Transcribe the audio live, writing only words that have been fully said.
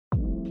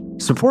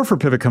Support for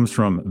Pivot comes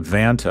from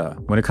Vanta.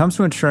 When it comes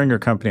to ensuring your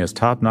company has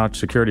top-notch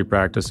security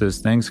practices,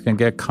 things can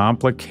get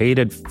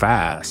complicated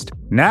fast.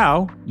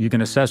 Now, you can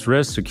assess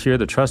risk, secure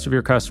the trust of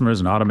your customers,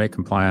 and automate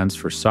compliance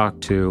for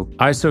SOC 2,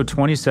 ISO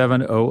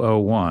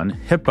 27001,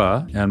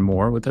 HIPAA, and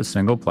more with a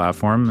single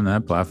platform, and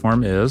that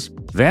platform is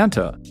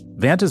Vanta.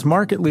 Vanta's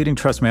market-leading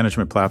trust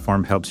management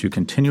platform helps you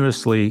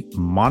continuously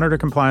monitor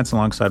compliance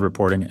alongside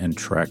reporting and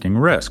tracking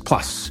risk.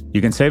 Plus,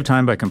 you can save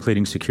time by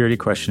completing security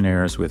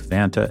questionnaires with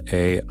Vanta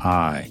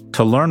AI.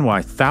 To learn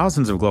why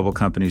thousands of global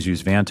companies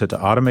use Vanta to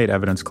automate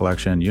evidence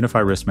collection,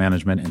 unify risk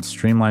management, and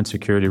streamline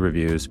security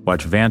reviews,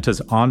 watch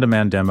Vanta's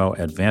on-demand demo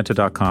at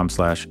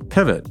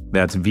vanta.com/pivot.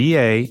 That's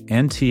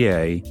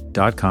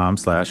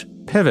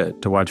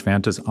VANTA.com/pivot to watch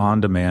Vanta's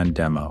on-demand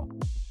demo.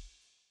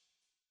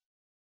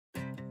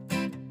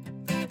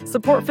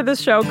 Support for this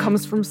show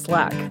comes from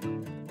Slack.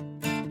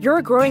 You're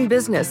a growing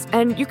business,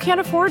 and you can't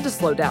afford to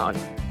slow down.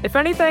 If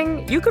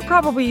anything, you could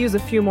probably use a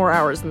few more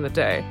hours in the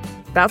day.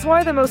 That's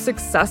why the most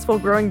successful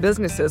growing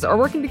businesses are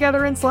working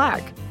together in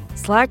Slack.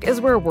 Slack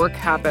is where work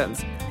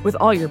happens, with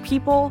all your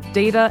people,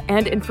 data,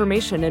 and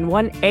information in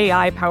one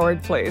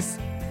AI-powered place.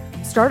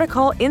 Start a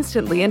call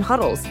instantly in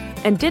huddles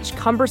and ditch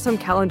cumbersome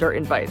calendar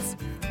invites.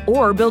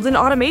 Or build an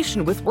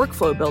automation with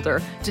Workflow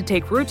Builder to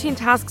take routine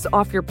tasks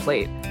off your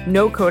plate.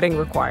 No coding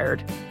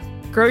required.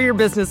 Grow your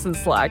business in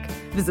Slack.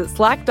 Visit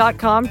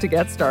slack.com to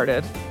get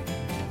started.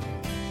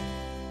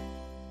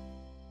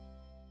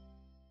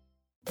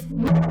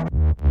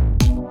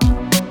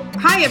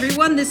 Hi,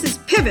 everyone. This is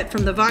Pivot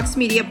from the Vox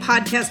Media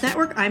Podcast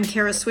Network. I'm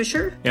Kara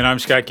Swisher. And I'm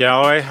Scott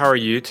Galloway. How are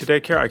you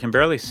today, Kara? I can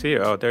barely see you.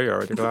 Oh, there you are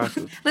with your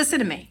glasses. Listen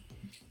to me.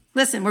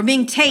 Listen, we're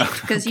being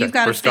taped because you've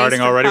got We're starting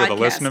already with a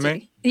listen to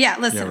me? Yeah,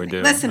 listen to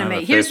me. Listen to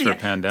me. Here's the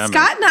pandemic.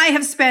 Scott and I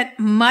have spent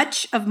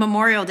much of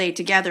Memorial Day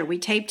together. We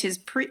taped his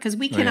because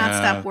we cannot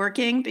stop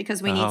working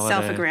because we need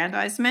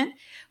self-aggrandizement.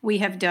 We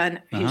have done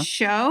his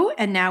show,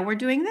 and now we're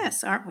doing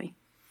this, aren't we?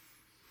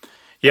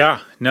 Yeah,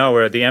 no,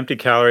 we're at the empty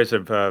calories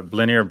of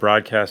linear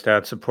broadcast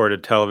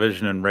ad-supported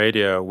television and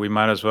radio. We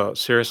might as well,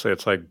 seriously,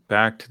 it's like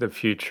back to the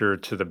future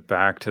to the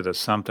back to the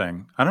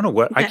something. I don't know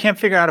what, I can't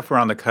figure out if we're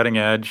on the cutting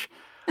edge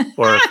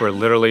or if we're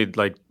literally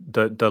like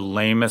the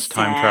lamest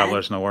time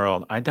travelers in the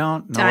world. I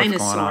don't know what's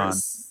going on.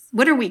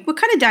 What are we? What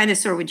kind of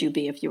dinosaur would you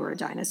be if you were a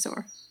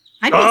dinosaur?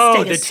 I'd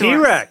be the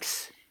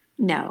T-Rex.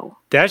 No.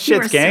 That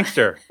shit's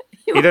gangster.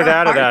 Either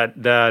that or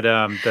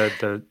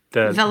the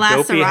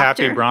dopey,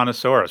 happy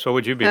brontosaurus. What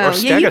would you be? Or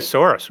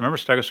Stegosaurus. Remember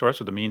Stegosaurus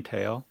with the mean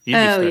tail? You'd be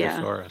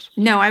Stegosaurus.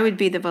 Yeah. No, I would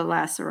be the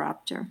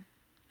Velociraptor.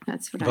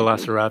 That's what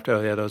Velociraptor.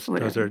 Oh, yeah, those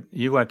are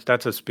you watch.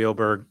 That's a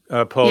Spielberg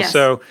poll. Yes,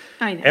 so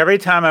I know. Every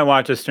time I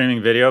watch a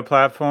streaming video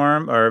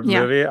platform or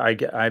movie,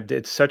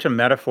 it's such a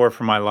metaphor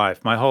for my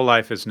life. My whole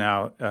life is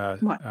now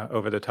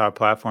over the top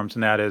platforms,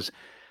 and that is,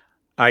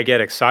 I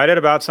get excited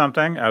about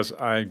something, as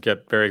I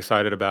get very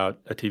excited about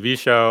a TV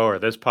show or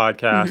this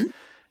podcast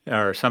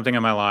or something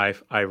in my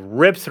life. I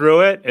rip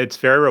through it. It's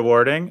very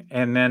rewarding,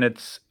 and then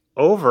it's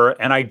over,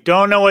 and I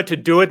don't know what to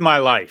do with my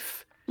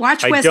life.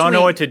 Watch West Wing. I don't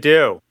know what to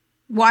do.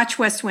 Watch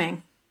West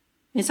Wing.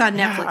 It's on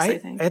Netflix, I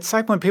think. It's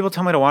like when people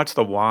tell me to watch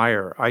The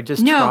Wire. I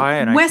just try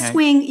and West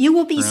Wing, you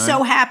will be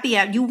so happy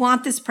at. You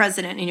want this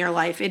president in your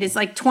life. It is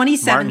like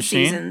 27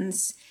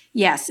 seasons.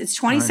 Yes, it's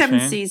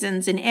 27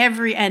 seasons, and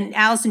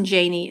Allison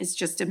Janney is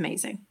just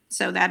amazing.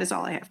 So that is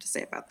all I have to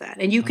say about that.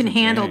 And you can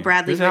handle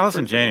Bradley. Who's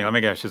Allison Janney? Let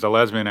me guess. She's a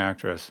lesbian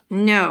actress.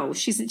 No,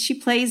 she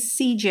plays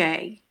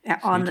CJ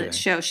on the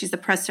show. She's the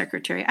press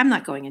secretary. I'm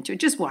not going into it.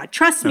 Just watch.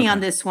 Trust me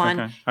on this one.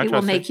 Okay. It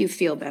will make you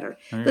feel better.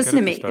 Listen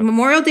to me.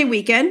 Memorial Day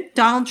weekend,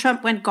 Donald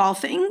Trump went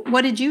golfing.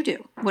 What did you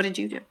do?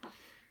 The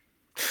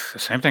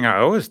same thing I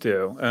always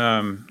do.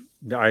 I'm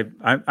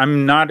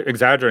not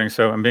exaggerating,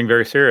 so I'm being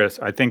very serious.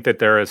 I think that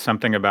there is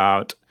something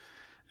about,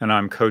 and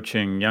I'm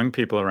coaching young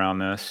people around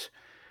this,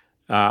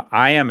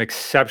 I am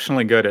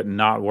exceptionally good at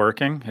not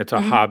working. It's a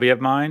hobby of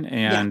mine,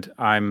 and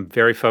I'm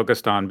very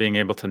focused on being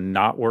able to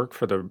not work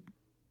for the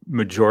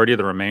majority of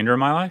the remainder of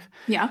my life.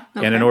 Yeah.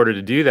 Okay. And in order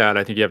to do that,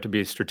 I think you have to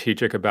be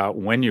strategic about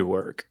when you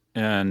work.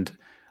 And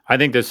I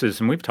think this is,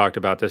 and we've talked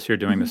about this, you're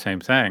doing the same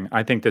thing.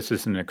 I think this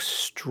is an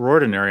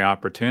extraordinary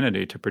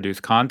opportunity to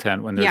produce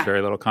content when there's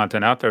very little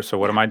content out there. So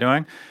what am I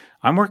doing?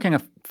 I'm working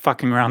a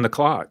fucking around the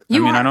clock.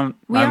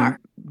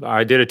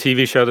 I did a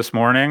TV show this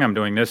morning. I'm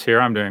doing this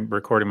here. I'm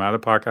recording my other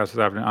podcast this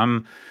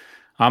afternoon.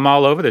 I'm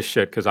all over this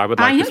shit because I would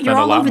like to spend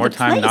a lot more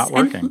time not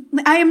working.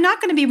 And I am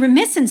not going to be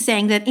remiss in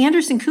saying that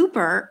Anderson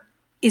Cooper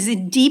is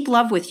in deep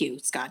love with you,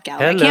 Scott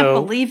Galloway. Hello. I can't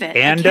believe it.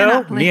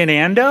 Ando? Me and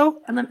Ando?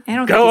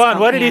 Go on.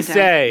 What did he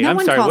say? I'm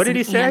sorry. What did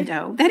he say?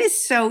 Ando. That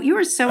is so. You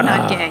are so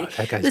not gay.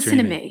 That guy's Listen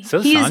dreamy. to me.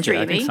 So he Sanjay, is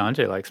dreamy. I think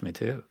Sanjay likes me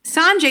too.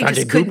 Sanjay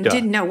just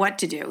didn't know what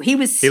to do. He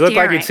was staring. He looked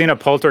like he'd seen a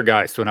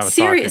poltergeist when I was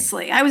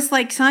Seriously. I was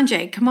like,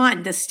 Sanjay, come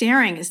on. The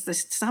staring is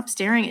stop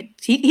staring.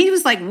 He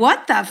was like,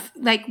 what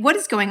what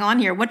is going on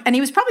here? And he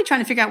was probably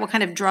trying to figure out what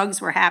kind of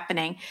drugs were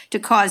happening to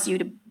cause you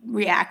to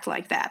react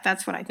like that.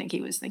 That's what I think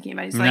he was thinking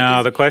about. He's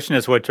no, the question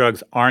is what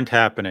drugs aren't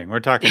happening. We're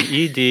talking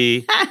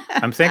ED.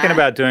 I'm thinking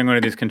about doing one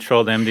of these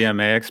controlled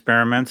MDMA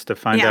experiments to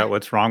find out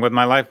what's wrong with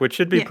my life, which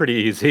should be pretty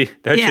easy.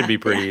 That should be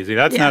pretty easy.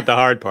 That's not the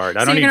hard part.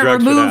 I don't need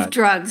drugs for that. Remove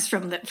drugs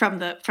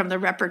from the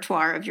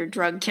repertoire of your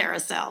drug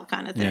carousel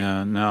kind of thing.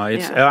 Yeah, no,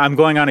 I'm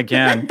going on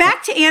again.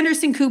 Back to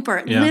Anderson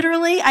Cooper. Yeah.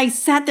 Literally, I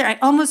sat there. I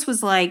almost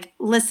was like,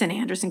 "Listen,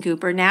 Anderson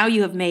Cooper. Now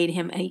you have made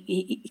him.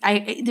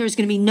 There's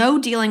going to be no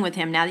dealing with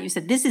him now that you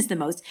said this is the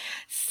most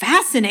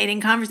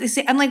fascinating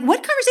conversation." I'm like,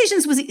 what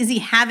conversations is he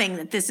having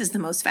that this is the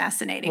most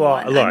fascinating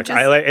one? Well, look,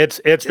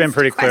 it's been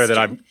pretty clear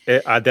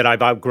that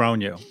I've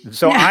outgrown you.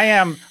 So I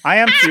am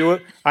to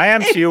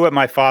you what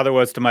my father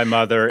was to my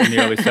mother in the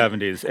early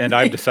 70s, and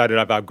I've decided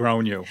I've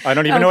outgrown you. I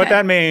don't even know what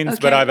that means,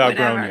 but I've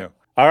outgrown you.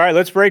 All right,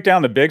 let's break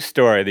down the big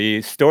story.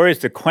 The story is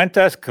the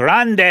Cuentas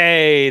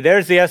Grande.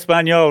 There's the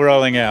Espanol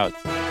rolling out.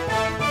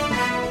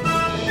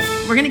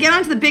 We're going to get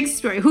on to the big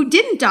story. Who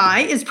didn't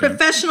die is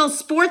professional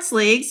sports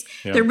leagues.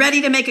 Yeah. They're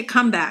ready to make a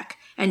comeback.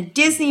 And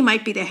Disney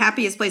might be the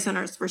happiest place on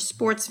earth for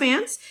sports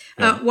fans.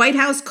 Yeah. White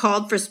House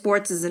called for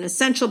sports as an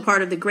essential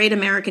part of the great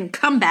American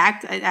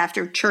comeback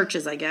after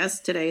churches, I guess.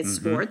 Today it's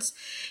sports.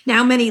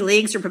 Now many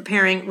leagues are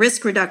preparing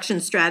risk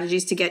reduction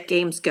strategies to get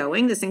games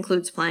going. This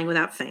includes playing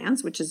without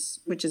fans, which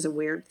is a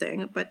weird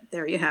thing, but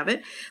there you have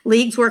it.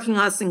 Leagues working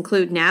on this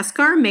include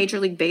NASCAR,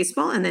 Major League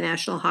Baseball, and the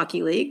National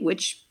Hockey League,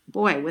 which,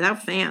 boy,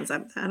 without fans,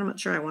 I'm not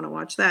sure I want to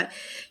watch that.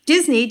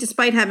 Disney,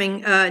 despite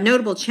having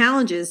notable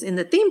challenges in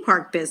the theme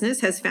park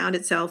business, has found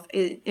itself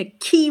a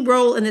key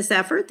role in this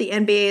effort. The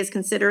NBA is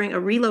considering a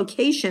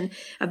relocation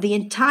of the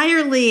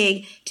entire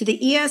league to the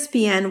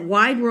ESPN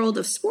Wide World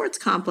of Sports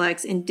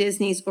complex in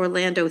Disney's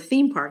Orlando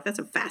theme park. That's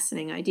a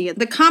fascinating idea.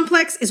 The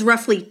complex is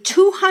roughly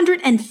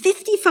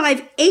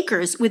 255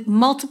 acres with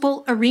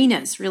multiple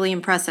arenas. Really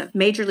impressive.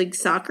 Major League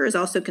Soccer is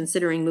also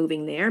considering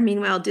moving there.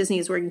 Meanwhile, Disney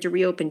is working to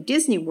reopen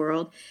Disney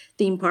World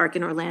theme park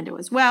in Orlando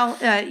as well.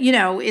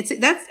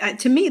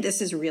 To me,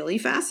 this is really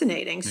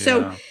fascinating. Yeah.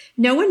 So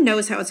no one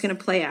knows how it's going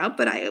to play out,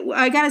 but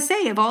I got to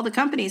say, of all the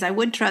companies, I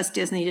would trust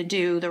Disney to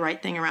do the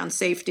right thing around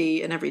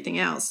safety and everything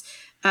else.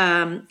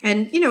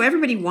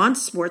 Everybody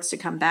wants sports to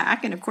come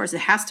back, and of course, it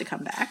has to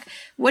come back.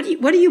 What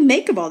do you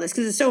make of all this?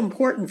 Because it's so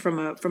important from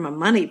a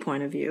money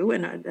point of view,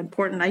 and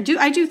important. I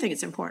do think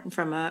it's important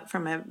from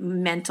a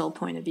mental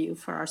point of view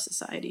for our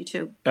society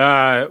too.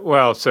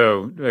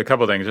 So a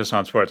couple of things just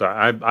on sports.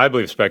 I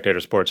believe spectator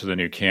sports is the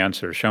new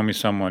cancer. Show me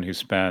someone who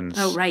spends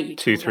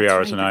 2-3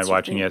 hours a night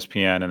watching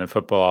ESPN, and then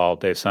football all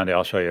day Sunday.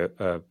 I'll show you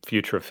a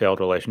future of failed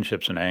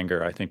relationships and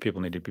anger. I think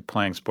people need to be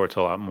playing sports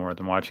a lot more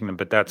than watching them.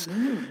 But that's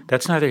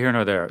neither here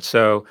nor there.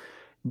 So,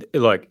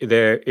 look,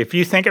 if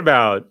you think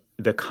about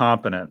the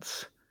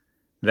competence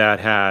that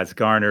has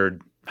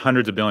garnered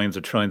hundreds of billions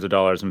of trillions of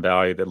dollars in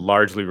value that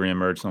largely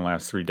reemerged in the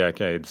last 3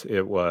 decades,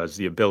 it was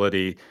the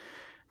ability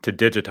to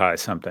digitize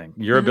something.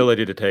 Your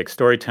ability to take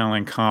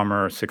storytelling,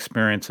 commerce,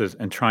 experiences,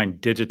 and try and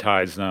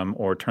digitize them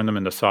or turn them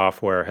into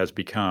software has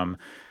become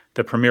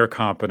the premier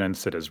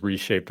competence that has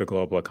reshaped the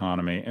global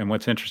economy. And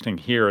what's interesting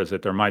here is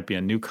that there might be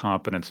a new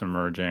competence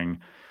emerging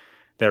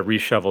that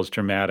reshovels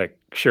dramatic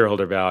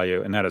shareholder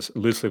value, and that is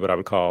loosely what I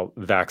would call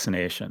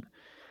vaccination.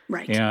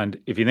 Right. And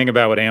if you think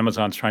about what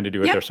Amazon's trying to do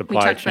with their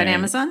supply chain. We talked about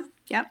Amazon.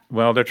 Yep.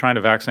 Well, they're trying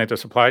to vaccinate their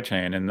supply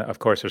chain, and of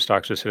course their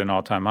stocks just hit an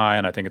all-time high,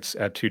 and I think it's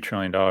at $2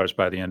 trillion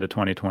by the end of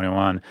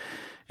 2021.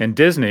 And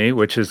Disney,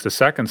 which is the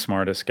second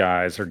smartest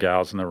guys or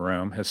gals in the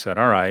room, has said,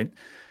 all right,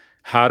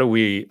 how do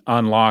we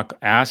unlock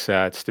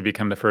assets to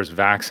become the first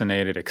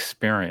vaccinated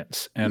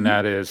experience? And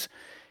that is...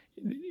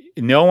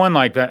 No one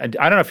like that.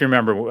 I don't know if you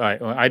remember,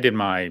 I did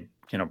my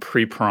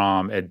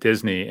pre-prom at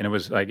Disney, and it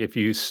was like if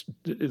you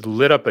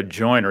lit up a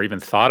joint or even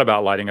thought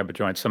about lighting up a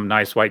joint, some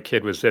nice white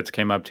kid with zits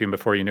came up to you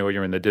before you knew you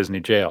were in the Disney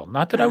jail.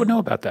 Not that I would know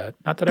about that.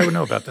 What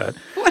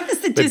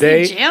does the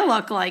Disney jail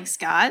look like,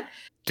 Scott?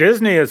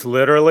 Disney is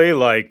literally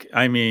like,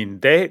 I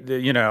mean, I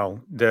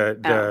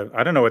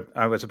don't know what,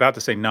 I was about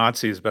to say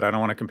Nazis, but I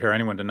don't want to compare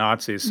anyone to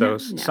Nazis. So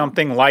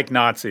something like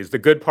Nazis. The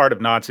good part of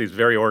Nazis,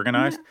 very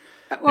organized.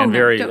 And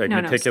very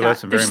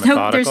meticulous and very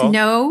methodical. There's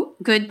no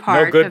good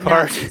part of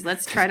Nazis.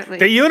 Let's try to...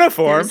 The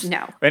uniforms.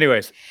 No.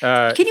 Anyways.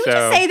 Can you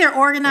just say they're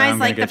organized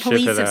like the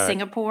police of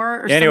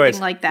Singapore or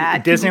something like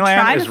that?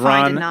 Disneyland is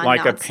run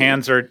like a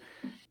Panzer...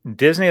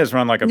 Disney is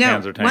run like a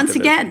Panzer tank. Once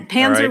again,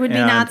 Panzer would be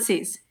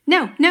Nazis.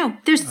 No.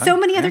 There's so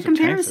many other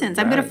comparisons.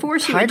 I'm going to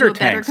force you into a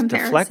better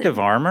comparison. Deflective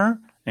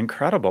armor.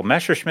 Incredible.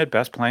 Messerschmitt,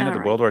 best plane of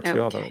the World War II,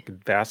 although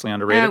vastly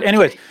underrated.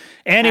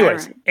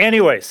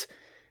 Anyways.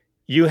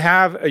 You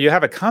have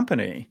a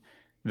company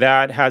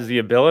that has the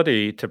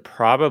ability to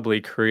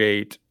probably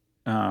continue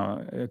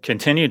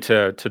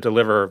to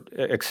deliver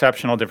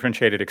exceptional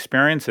differentiated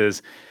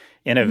experiences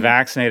in a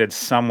vaccinated,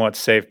 somewhat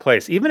safe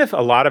place, even if a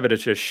lot of it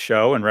is just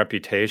show and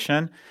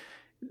reputation.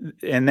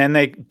 And then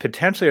they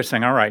potentially are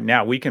saying, all right,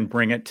 now we can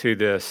bring it to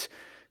this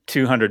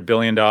 $200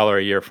 billion a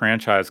year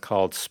franchise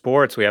called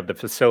sports. We have the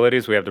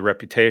facilities, we have the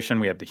reputation,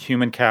 we have the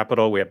human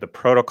capital, we have the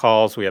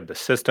protocols, we have the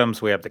systems,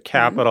 we have the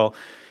capital.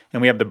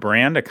 and we have the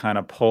brand to kind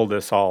of pull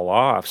this all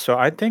off. So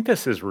I think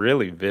this is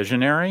really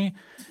visionary.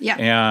 Yeah,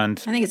 and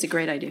I think it's a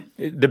great idea.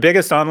 The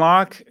biggest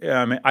unlock,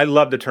 I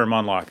love the term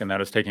unlock, and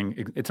that is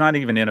it's not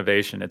even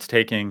innovation. It's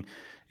taking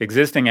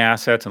existing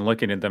assets and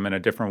looking at them in a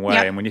different way.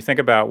 Yep. And when you think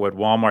about what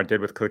Walmart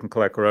did with click and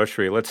collect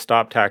grocery, let's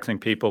stop taxing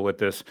people with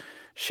this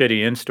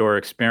shitty in-store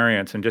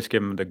experience and just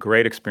give them the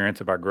great experience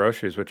of our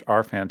groceries, which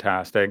are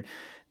fantastic.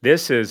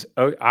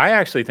 I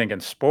actually think in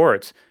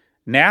sports,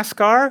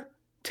 NASCAR,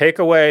 take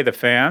away the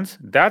fans,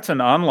 that's an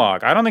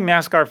unlock. I don't think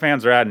NASCAR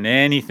fans are adding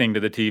anything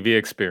to the TV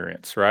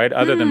experience, right?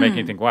 Other than making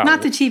you think, wow.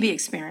 Not the TV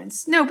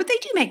experience. No, but they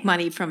do make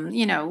money from,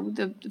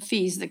 the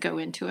fees that go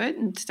into it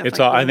and stuff like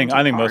that.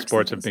 I think most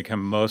sports have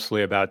become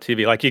mostly about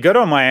TV. Like you go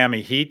to a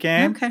Miami Heat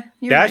game,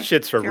 that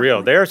shit's for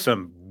real. There are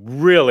some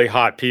really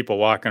hot people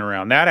walking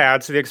around. That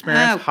adds to the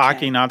experience. Okay.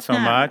 Hockey, not so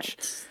much.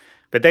 Right.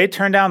 But they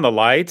turn down the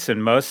lights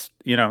in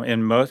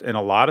in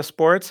a lot of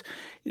sports.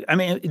 I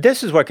mean,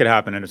 this is what could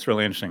happen, and it's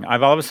really interesting.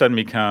 I've all of a sudden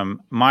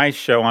become, my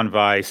show on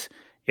Vice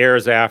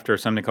airs after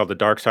something called The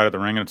Dark Side of the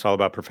Ring, and it's all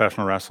about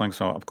professional wrestling.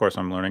 So, of course,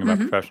 I'm learning about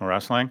professional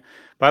wrestling.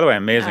 By the way,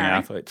 amazing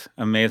athletes.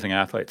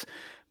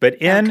 But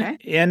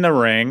in the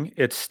ring,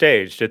 it's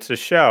staged. It's a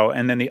show,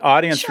 and then the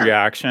audience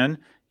reaction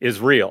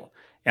is real.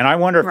 And I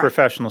wonder if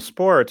professional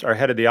sports are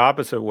headed the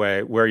opposite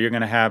way, where you're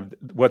going to have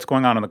what's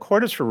going on the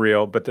court is for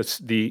real, but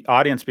the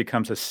audience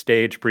becomes a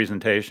stage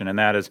presentation, and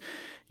that is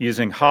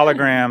using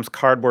holograms,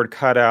 cardboard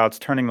cutouts,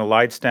 turning the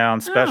lights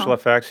down, special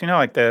effects.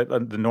 Like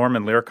the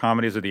Norman Lear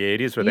comedies of the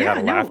 80s where they had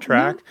a laugh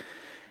track.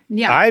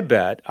 Yeah. I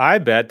bet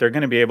they're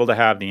going to be able to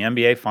have the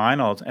NBA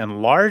Finals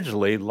and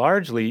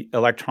largely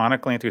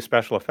electronically and through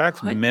special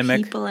effects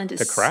mimic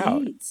the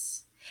crowd. Seats.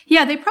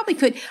 Yeah, they probably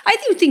could. I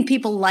do think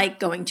people like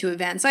going to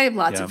events. I have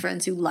lots of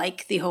friends who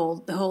like the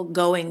whole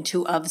going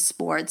to of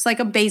sports, like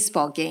a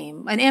baseball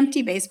game, an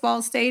empty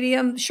baseball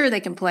stadium. Sure, they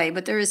can play,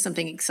 but there is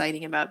something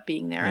exciting about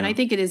being there, and I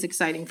think it is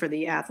exciting for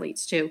the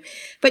athletes too.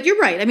 But you're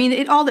right. I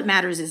mean, all that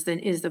matters is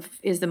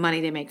the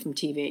money they make from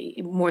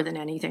TV more than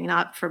anything,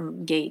 not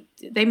from gate.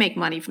 They make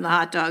money from the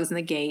hot dogs and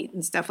the gate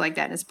and stuff like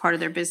that, and it's part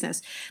of their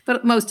business.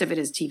 But most of it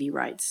is TV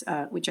rights,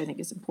 which I think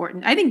is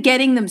important. I think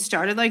getting them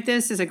started like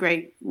this is a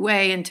great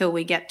way until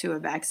we get to a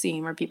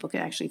vaccine where people can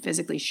actually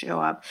physically show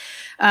up.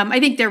 I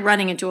think they're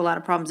running into a lot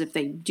of problems if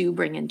they do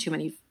bring in too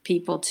many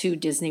people to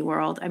Disney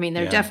World. I mean,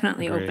 they're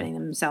definitely opening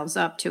themselves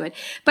up to it.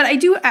 But I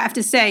do have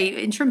to say,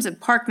 in terms of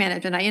park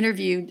management, I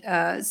interviewed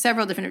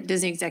several different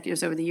Disney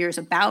executives over the years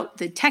about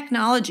the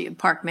technology of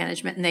park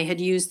management, and they had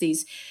used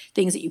these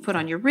things that you put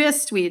on your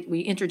wrist. We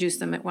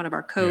introduced them at one of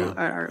our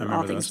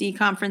All Things D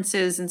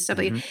conferences and stuff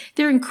like that.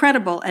 They're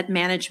incredible at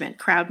management,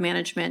 crowd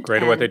management.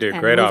 Great at what they do.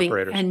 Great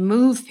operators. And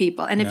move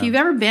people. And if you've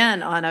ever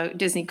been on a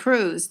Disney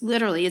cruise,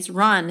 literally it's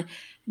run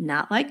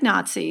not like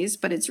Nazis,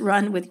 but it's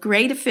run with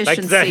great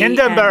efficiency. Like the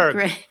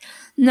Hindenburg.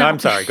 No, I'm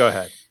sorry. Go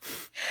ahead.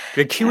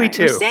 The QE2.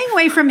 We're staying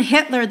away from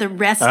Hitler the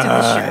rest of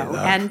the show,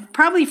 and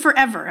probably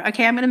forever.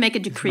 Okay, I'm going to make a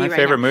decree right now.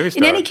 My favorite movie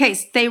star. In any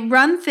case, they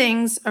run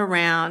things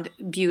around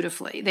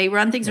beautifully.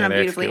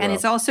 And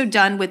it's also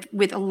done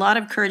with a lot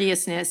of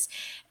courteousness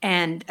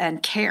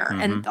and care,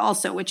 and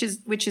also which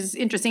is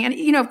interesting.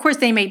 And of course,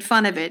 they made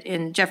fun of it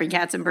in Jeffrey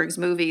Katzenberg's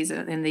movies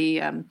in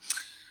the.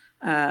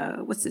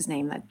 What's his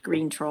name? That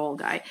green troll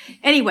guy.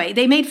 Anyway,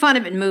 they made fun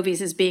of it in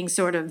movies as being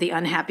sort of the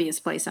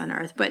unhappiest place on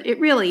earth, but it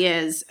really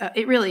is.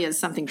 It really is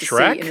something to see,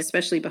 and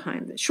especially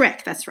behind the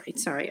Shrek. That's right.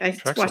 Sorry, I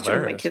watched it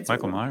with my kids.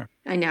 Michael Meyer.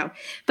 I know,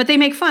 but they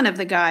make fun of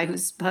the guy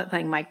who's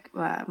playing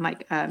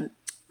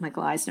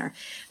Michael Eisner,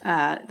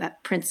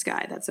 that Prince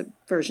guy. That's a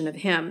version of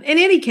him. In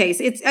any case,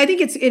 I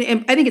think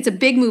it's a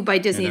big move by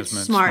Disney. It's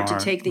smart to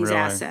take these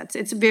assets.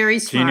 It's very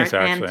smart. Genius,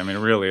 actually. I mean, it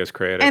really is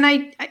creative.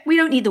 And we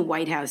don't need the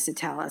White House to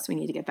tell us we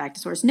need to get back to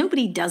sports.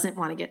 Nobody doesn't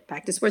want to get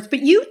back to sports.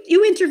 But you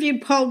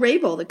interviewed Paul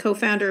Rabel, the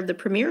co-founder of the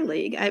Premier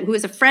League, who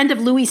is a friend of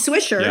Louis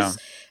Swisher's.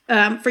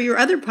 Yeah. For your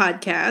other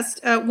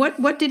podcast,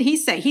 what did he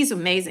say? He's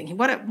amazing.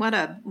 What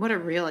a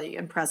really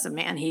impressive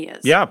man he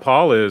is. Yeah,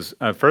 Paul is.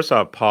 First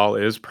off, Paul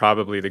is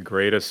probably the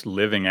greatest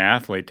living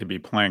athlete to be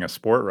playing a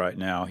sport right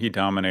now. He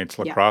dominates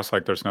lacrosse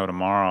like there's no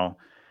tomorrow,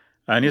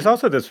 and he's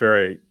also this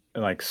very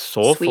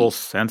soulful,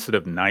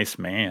 sensitive, nice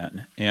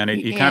man. And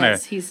he kind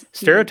of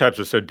stereotypes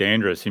are so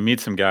dangerous. You meet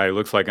some guy who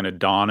looks like an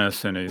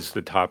Adonis and he's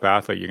the top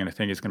athlete. You're going to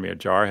think he's going to be a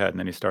jarhead, and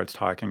then he starts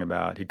talking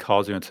about. He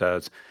calls you and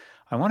says,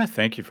 I want to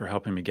thank you for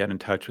helping me get in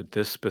touch with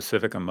this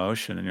specific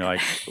emotion. And you're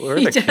like, where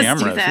are the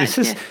cameras?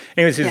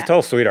 He's a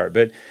total sweetheart.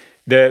 But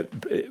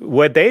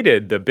what they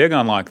did, the big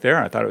unlock there,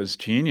 I thought it was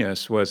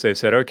genius, was they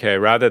said, okay,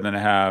 rather than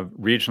have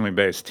regionally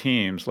based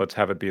teams, let's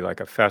have it be like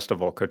a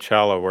festival,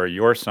 Coachella, where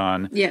your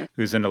son,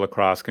 who's into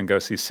lacrosse, can go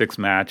see 6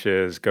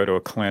 matches, go to a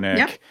clinic.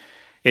 Yep.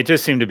 It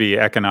just seemed to be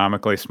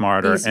economically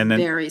smarter. He's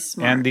very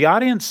smart. And the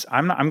audience,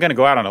 I'm going to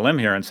go out on a limb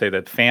here and say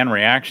that fan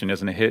reaction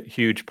isn't a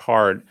huge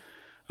part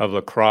of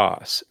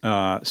lacrosse.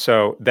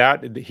 So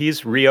that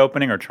he's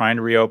reopening or trying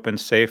to reopen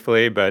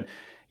safely, but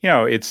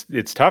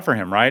it's tough for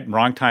him, right?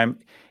 Wrong time.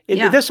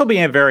 This will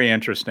be very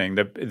interesting.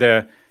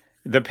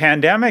 The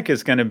pandemic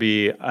is going to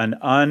be an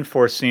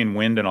unforeseen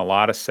wind in a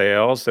lot of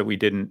sails that we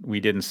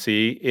didn't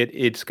see.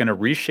 It's going to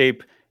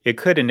reshape. It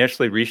could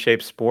initially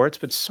reshape sports,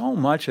 but so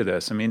much of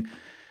this. I mean,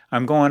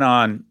 I'm going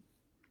on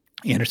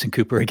Anderson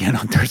Cooper again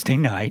on Thursday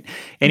night.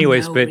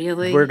 Anyways, No, but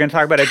really? we're going to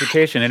talk about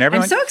education and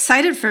everyone. I'm so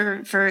excited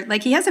for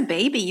like he has a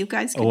baby. You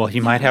guys. Well,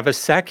 he might have a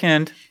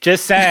second.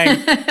 Just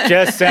saying.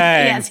 Just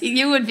saying. Yes,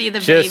 you would be the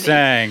Just baby.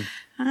 saying.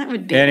 That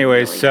would be.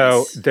 Anyways, really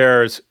so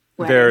nice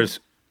there's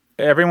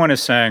everyone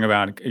is saying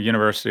about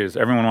universities.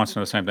 Everyone wants to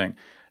know the same thing.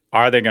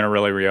 Are they going to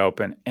really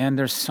reopen? And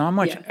there's so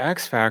much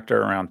X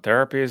factor around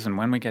therapies and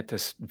when we get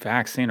this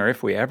vaccine, or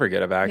if we ever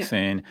get a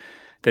vaccine.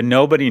 That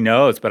nobody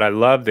knows, but I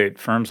love that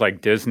firms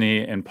like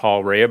Disney and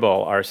Paul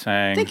Rabel are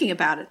saying, thinking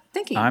about it.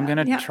 I'm going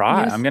to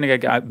try. I'm going to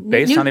get,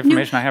 based on the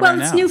information I have right now.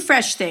 Well, it's new,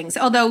 fresh things.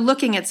 Although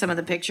looking at some of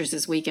the pictures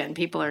this weekend,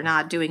 people are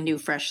not doing new,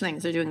 fresh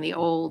things. They're doing the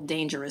old,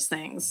 dangerous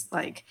things,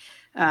 like,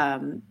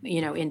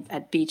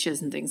 at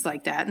beaches and things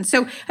like that. And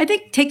so I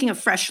think taking a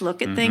fresh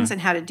look at things and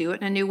how to do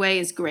it in a new way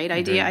is a great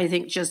idea. I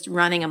think just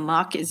running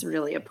amok is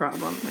really a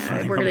problem.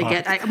 We're going to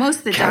get most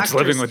of the Cats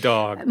doctors living with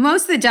dog.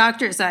 Most of the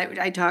doctors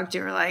I talked to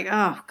are like,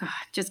 oh God,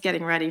 just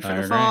getting ready for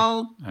the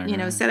fall,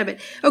 set of it.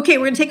 Okay,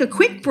 we're going to take a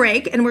quick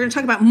break and we're going to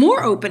talk about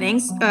more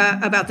openings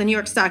about the New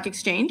York Stock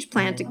Exchange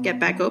plan to get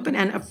back open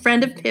and a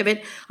friend of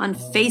Pivot on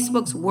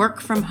Facebook's work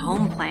from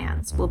home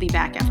plans. We'll be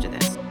back after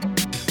this.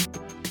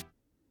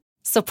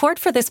 Support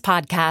for this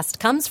podcast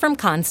comes from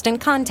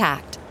Constant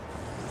Contact.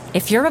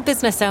 If you're a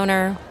business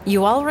owner,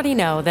 you already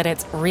know that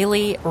it's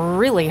really,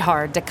 really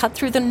hard to cut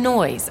through the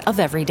noise of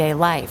everyday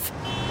life.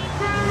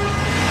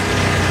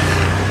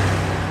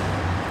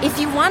 If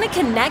you want to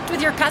connect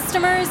with your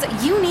customers,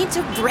 you need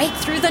to break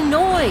through the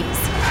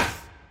noise.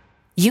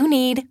 You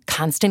need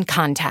Constant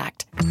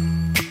Contact.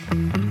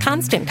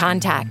 Constant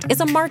Contact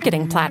is a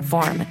marketing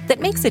platform that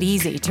makes it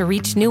easy to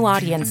reach new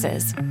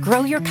audiences,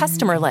 grow your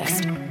customer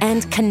list,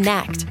 and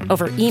connect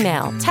over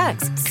email,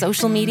 text,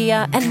 social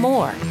media, and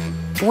more.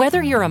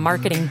 Whether you're a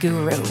marketing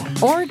guru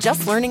or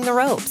just learning the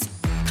ropes,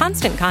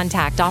 Constant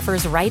Contact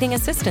offers writing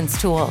assistance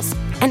tools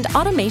and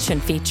automation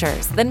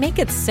features that make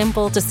it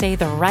simple to say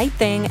the right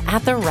thing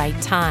at the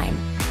right time.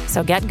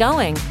 So get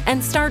going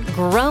and start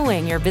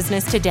growing your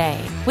business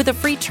today with a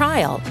free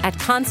trial at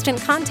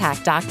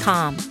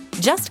ConstantContact.com.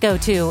 Just go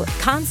to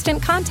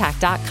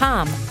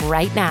ConstantContact.com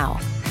right now.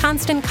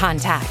 Constant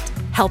Contact,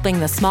 helping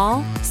the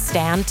small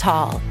stand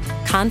tall.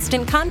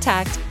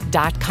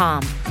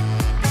 ConstantContact.com.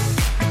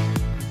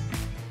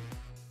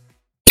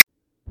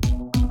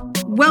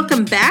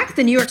 Welcome back.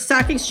 The New York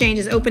Stock Exchange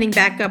is opening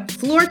back up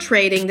floor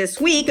trading this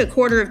week. A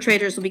quarter of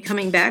traders will be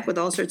coming back with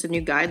all sorts of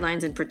new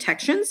guidelines and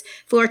protections.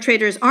 Floor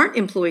traders aren't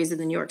employees of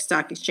the New York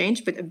Stock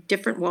Exchange, but of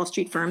different Wall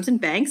Street firms and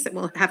banks that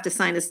will have to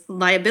sign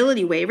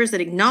liability waivers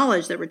that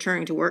acknowledge that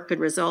returning to work could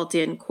result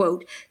in,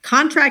 quote,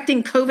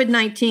 contracting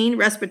COVID-19,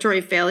 respiratory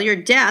failure,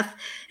 death,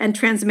 and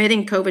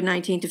transmitting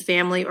COVID-19 to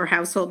family or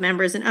household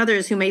members and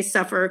others who may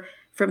suffer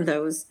from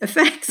those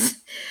effects.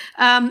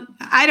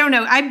 I don't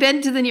know. I've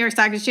been to the New York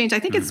Stock Exchange. I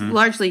think it's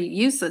largely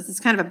useless.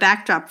 It's kind of a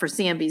backdrop for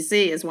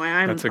CNBC is why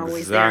I'm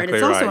always there. And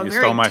it's also a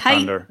very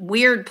tight,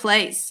 weird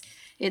place.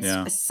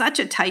 It's such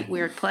a tight,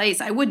 weird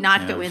place. I would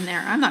not go in there.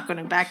 I'm not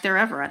going back there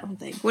ever, I don't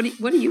think. What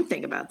do you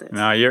think about this?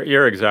 No,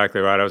 you're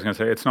exactly right. I was going to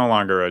say it's no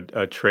longer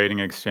a trading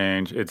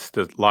exchange. It's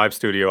the live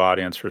studio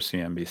audience for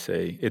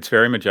CNBC. It's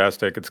very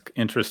majestic. It's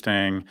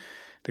interesting.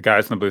 The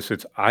guys in the blue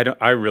suits,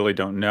 I really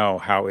don't know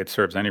how it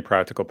serves any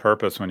practical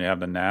purpose when you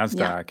have the NASDAQ.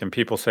 Yeah. And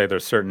people say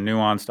there's certain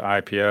nuance to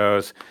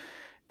IPOs.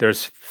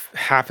 There's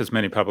half as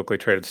many publicly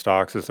traded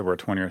stocks as there were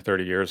 20 or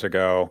 30 years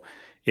ago.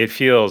 It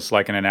feels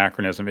like an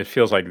anachronism. It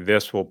feels like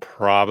this will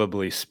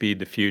probably speed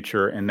the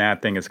future, and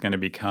that thing is going to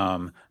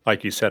become,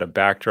 like you said, a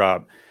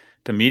backdrop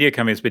to media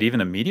companies, but even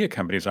the media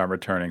companies aren't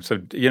returning. So,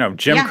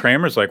 Jim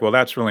Cramer's like, well,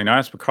 that's really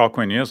nice, but Carl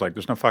Quinn is like,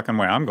 there's no fucking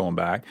way I'm going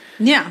back.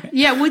 Yeah.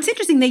 Well, it's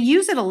interesting. They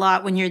use it a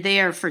lot when you're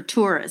there for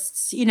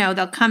tourists.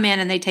 They'll come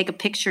in and they take a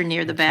picture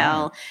near the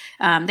bell.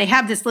 They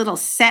have this little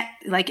set,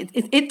 like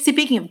it's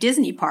speaking of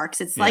Disney parks,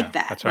 it's like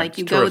that. That's right. Like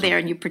you go there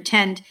and you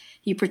pretend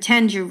you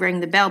ring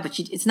the bell, but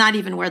it's not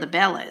even where the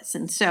bell is.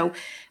 And so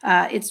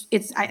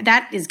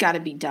that has got to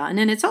be done.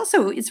 And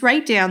it's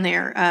right down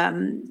there,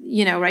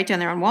 right down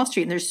there on Wall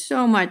Street. And there's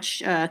so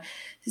much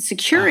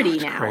security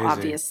now, crazy.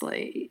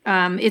 Obviously.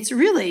 It's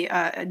really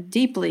a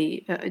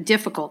deeply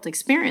difficult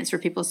experience for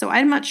people. So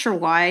I'm not sure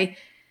why,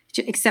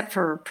 except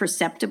for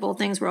perceptible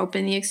things, we're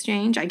opening the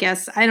exchange. I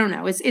guess, I don't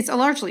know. It's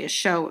largely a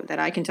show that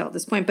I can tell at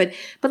this point. But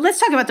let's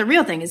talk about the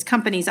real thing, is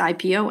companies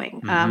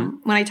IPOing.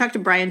 When I talked to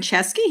Brian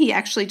Chesky, he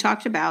actually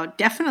talked about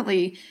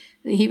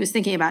he was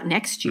thinking about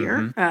next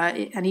year,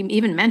 and he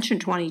even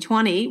mentioned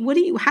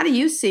 2020. How do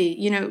you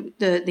see,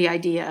 the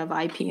idea of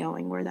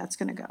IPOing, where that's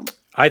going to go?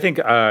 I think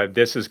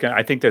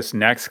this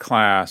next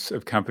class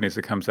of companies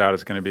that comes out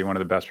is going to be one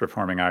of the best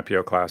performing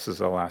IPO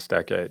classes of the last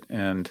decade.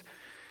 And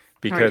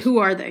because all right, who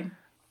are they?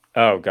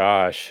 Oh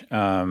gosh,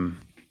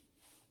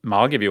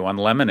 I'll give you one.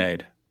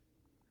 Lemonade,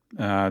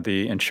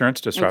 the insurance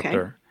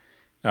disruptor.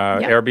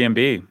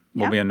 Airbnb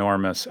will be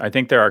enormous. I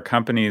think there are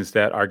companies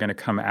that are going to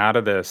come out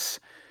of this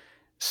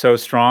so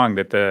strong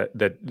that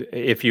that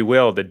if you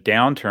will, the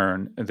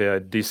downturn,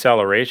 the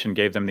deceleration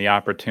gave them the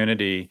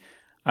opportunity.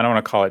 I don't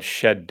want to call it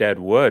shed dead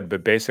wood,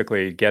 but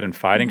basically get in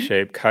fighting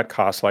shape, cut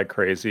costs like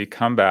crazy,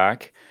 come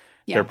back.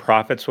 Yeah. Their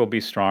profits will be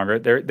stronger.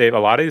 A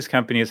lot of these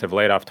companies have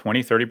laid off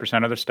 20,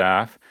 30% of their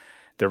staff.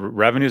 Their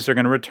revenues are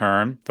going to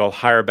return. They'll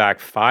hire back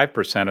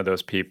 5% of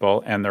those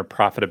people, and their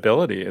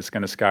profitability is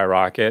going to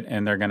skyrocket,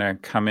 and they're going to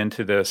come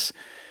into this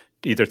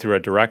either through a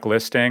direct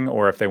listing,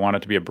 or if they want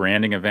it to be a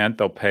branding event,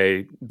 they'll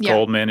pay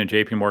Goldman and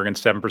JP Morgan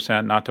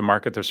 7% not to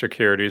market their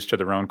securities to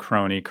their own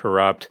crony,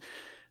 corrupt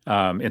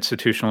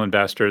institutional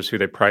investors who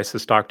they price the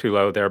stock too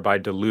low, thereby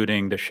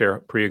diluting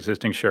the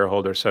pre-existing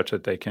shareholders such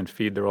that they can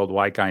feed their old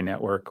white guy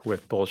network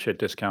with bullshit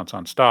discounts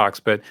on stocks.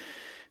 But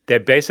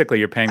that basically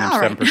you're paying them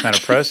 7%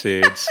 of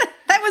proceeds.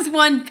 That was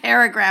one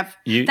paragraph.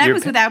 That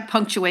was without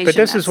punctuation. But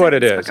this is what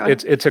it is.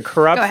 It's a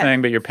corrupt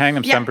thing, but you're paying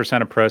them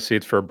 7% of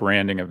proceeds for a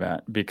branding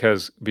event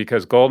because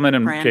Goldman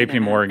and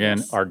JP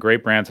Morgan are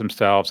great brands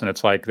themselves, and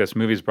it's like this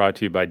movie's brought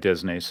to you by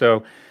Disney.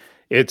 So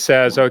it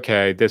says,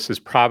 okay, this is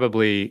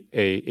probably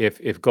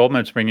if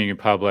Goldman's bringing you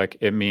public,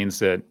 it means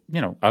that,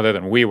 other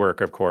than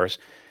WeWork, of course,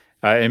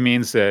 it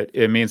means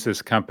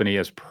this company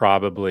is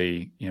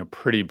probably,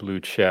 pretty blue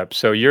chip.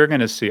 So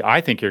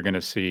I think you're going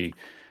to see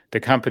the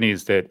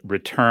companies that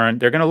return,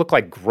 they're going to look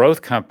like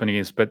growth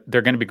companies, but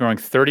they're going to be growing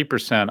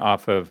 30%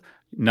 off of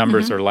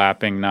numbers are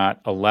lapping,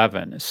 not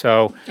 11.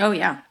 So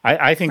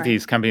I think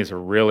these companies are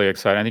really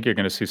exciting. I think you're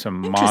going to see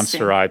some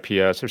monster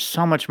IPOs. There's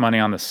so much money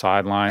on the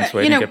sidelines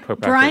waiting to get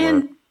put back to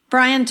work.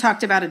 Brian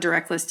talked about a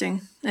direct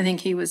listing. I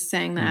think he was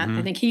saying that.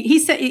 I think he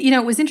said,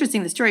 it was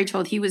interesting, the story he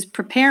told. He was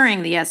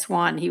preparing the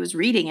S1. He was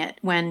reading it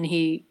when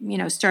he,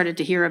 started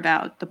to hear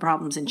about the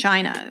problems in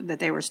China that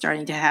they were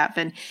starting to have.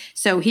 And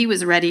so he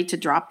was ready to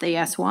drop the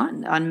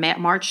S1 on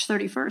March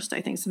 31st,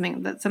 I think,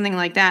 something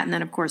like that. And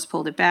then, of course,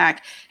 pulled it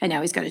back. And now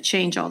he's got to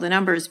change all the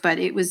numbers. But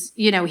it was,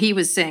 he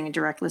was saying a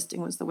direct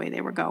listing was the way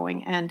they were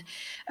going. And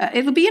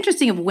it'll be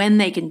interesting of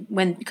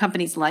when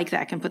companies like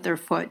that can put their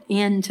foot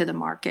into the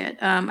market.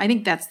 I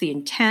think that's the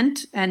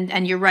intent.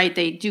 And you're right,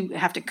 they do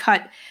have to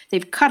cut.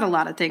 They've cut a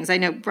lot of things. I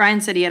know Brian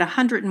said he had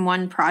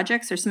 101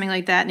 projects or something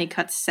like that, and he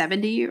cut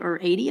 70 or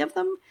 80 of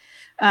them.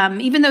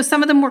 Even though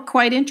some of them were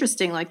quite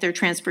interesting, like their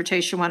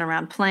transportation one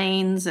around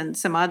planes and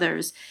some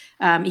others.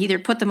 He either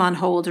put them on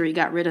hold or he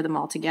got rid of them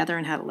altogether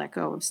and had to let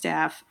go of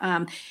staff.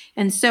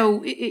 And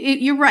so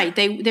you're right.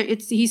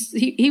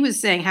 He was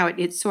saying how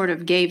it sort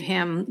of gave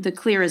him the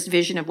clearest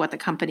vision of what the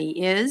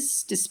company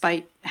is,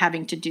 despite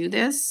having to do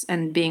this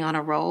and being on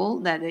a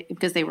roll,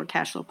 because they were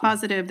cash flow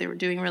positive, they were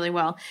doing really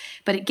well.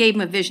 But it gave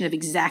him a vision of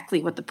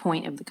exactly what the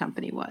point of the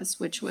company was,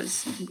 which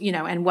was,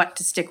 and what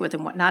to stick with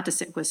and what not to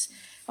stick with.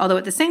 Although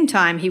at the same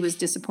time, he was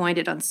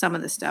disappointed on some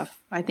of the stuff.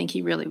 I think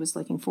he really was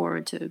looking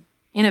forward to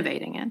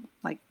innovating in,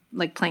 like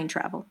plane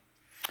travel.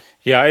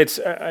 Yeah,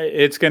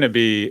 it's going to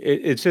be.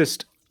 It's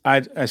just.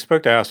 I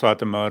spoke to Aso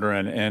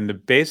Automotive, and the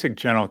basic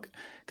general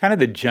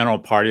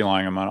party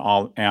line among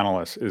all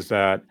analysts is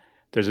that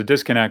there's a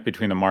disconnect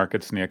between the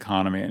markets and the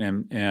economy.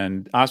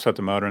 And Aso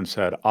Automotive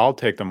said, "I'll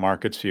take the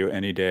markets view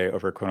any day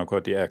over quote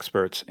unquote the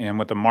experts." And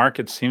what the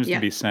market seems to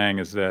be saying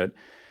is that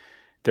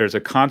there's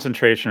a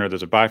concentration or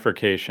there's a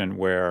bifurcation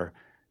where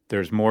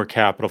there's more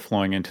capital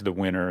flowing into the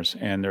winners,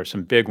 and there's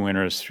some big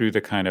winners through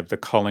the kind of the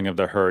culling of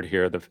the herd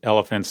here. The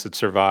elephants that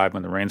survive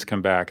when the rains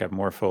come back have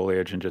more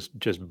foliage and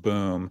just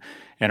boom,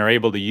 and are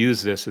able to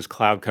use this as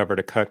cloud cover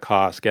to cut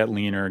costs, get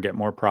leaner, get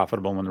more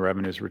profitable when the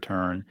revenues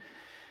return.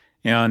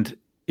 And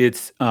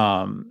it's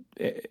and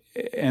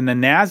the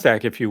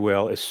NASDAQ, if you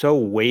will, is so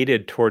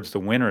weighted towards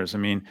the winners. I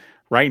mean,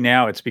 right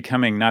now it's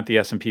becoming not the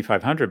S&P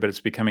 500, but it's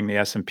becoming the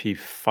S&P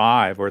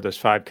 5, or there's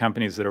 5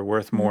 companies that are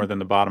worth more than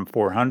the bottom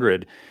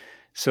 400.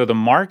 So the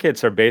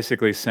markets are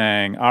basically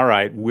saying, all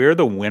right, we're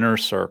the winner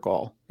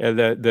circle. And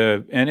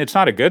it's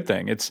not a good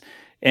thing. It's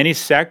any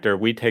sector,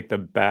 we take the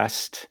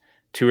best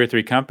 2 or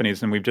 3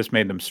 companies and we've just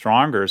made them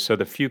stronger. So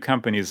the few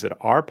companies that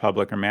are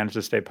public or manage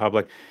to stay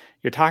public,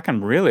 you're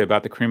talking really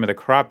about the cream of the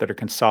crop that are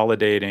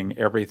consolidating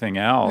everything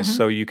else.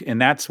 So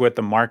and that's what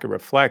the market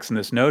reflects in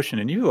this notion.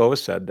 And you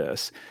always said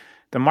this,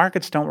 the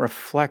markets don't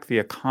reflect the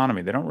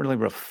economy. They don't really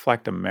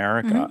reflect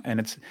America. And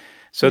it's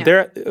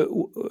there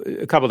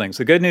a couple of things.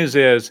 The good news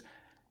is,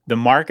 the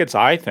markets,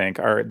 I think,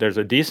 there's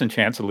a decent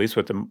chance, at least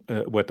what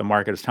the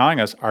market is telling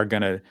us, are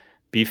going to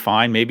be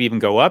fine, maybe even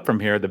go up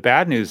from here. The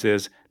bad news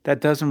is that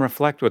doesn't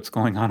reflect what's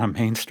going on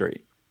Main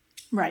Street.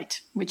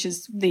 Right, which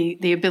is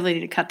the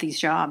ability to cut these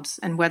jobs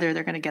and whether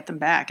they're going to get them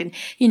back. And,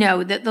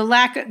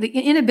 the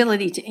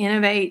inability to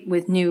innovate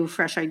with new,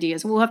 fresh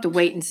ideas. We'll have to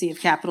wait and see if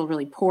capital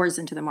really pours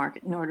into the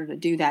market in order to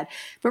do that.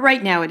 But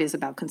right now it is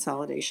about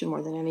consolidation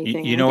more than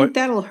anything. I think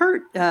that'll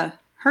hurt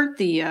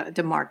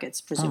the markets,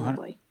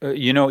 presumably.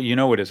 You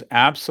know what is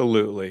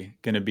absolutely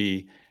going to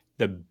be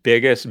the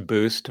biggest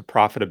boost to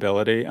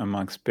profitability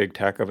amongst big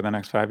tech over the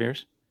next 5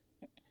 years?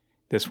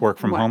 This work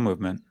from home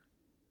movement.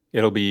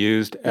 It'll be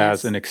used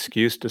as an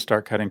excuse to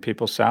start cutting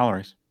people's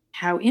salaries.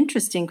 How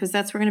interesting, because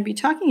that's what we're going to be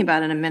talking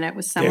about in a minute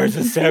with someone. There's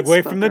a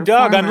segue from the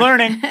dog. I'm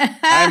learning.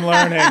 I'm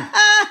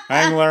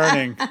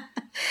learning.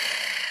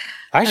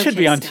 I should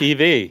be on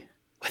TV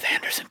with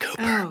Anderson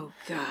Cooper. Oh,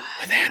 God.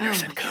 With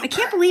Anderson Cooper. I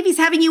can't believe he's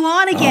having you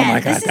on again. Oh, my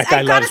God. That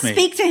guy loves me. I've got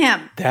to speak to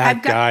him.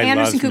 That guy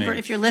Anderson loves Cooper, me.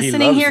 if you're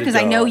listening here, because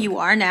I know you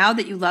are now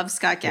that you love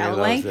Scott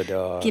Galloway, he loves the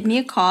dog. Give me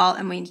a call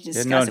and we need to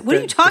discuss it. What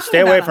are you talking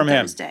Stay about away from on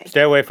him. Thursday?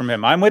 Stay away from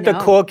him. I'm with the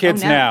cool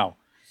kids now.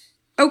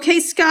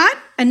 Okay, Scott,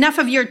 enough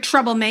of your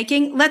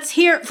troublemaking. Let's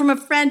hear from a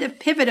friend of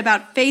Pivot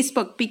about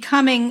Facebook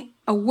becoming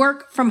a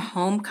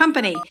work-from-home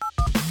company.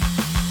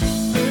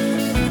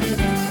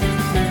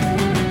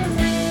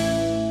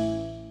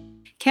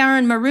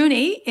 Karen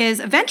Maroney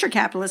is a venture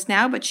capitalist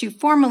now, but she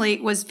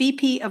formerly was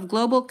VP of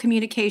Global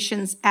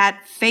Communications at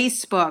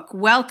Facebook.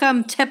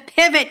 Welcome to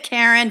Pivot,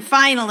 Karen,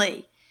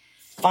 finally.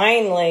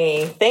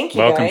 Finally. Thank you,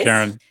 Welcome, guys.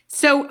 Karen.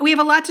 So we have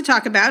a lot to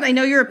talk about. I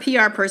know you're a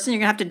PR person. You're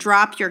going to have to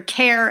drop your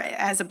care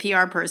as a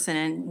PR person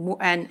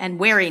and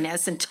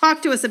wariness and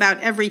talk to us about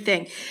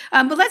everything.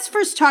 But let's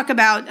first talk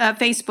about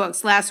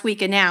Facebook's last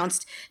week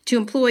announced to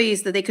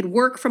employees that they could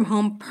work from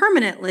home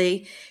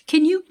permanently.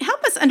 Can you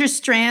help us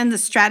understand the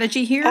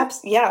strategy here?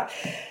 Yeah.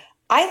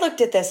 I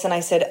looked at this and I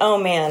said,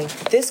 oh, man,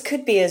 this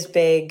could be as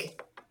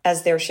big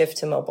as their shift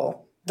to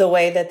mobile, the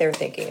way that they're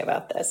thinking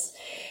about this.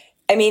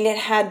 I mean, it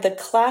had the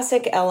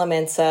classic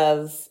elements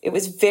of, it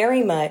was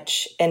very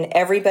much an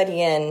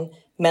everybody in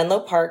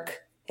Menlo Park.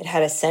 It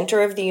had a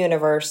center of the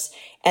universe,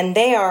 and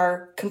they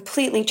are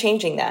completely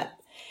changing that.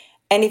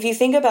 And if you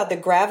think about the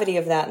gravity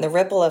of that and the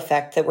ripple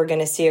effect that we're going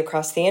to see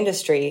across the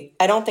industry,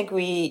 I don't think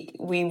we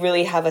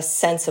really have a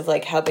sense of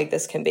like how big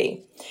this can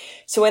be.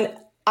 So when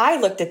I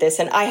looked at this,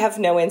 and I have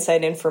no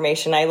inside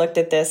information, I looked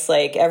at this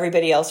like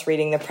everybody else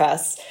reading the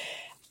press,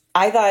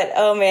 I thought,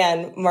 oh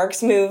man,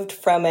 Mark's moved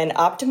from an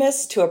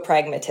optimist to a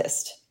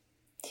pragmatist.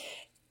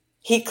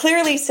 He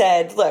clearly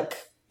said, look,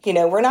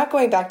 we're not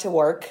going back to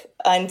work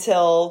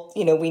until,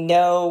 we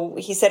know,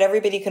 he said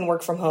everybody can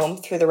work from home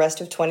through the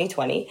rest of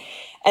 2020.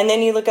 And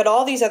then you look at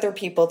all these other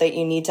people that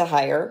you need to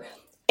hire.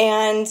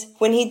 And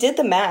when he did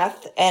the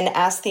math and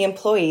asked the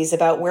employees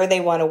about where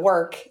they want to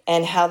work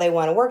and how they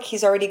want to work,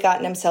 he's already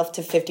gotten himself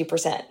to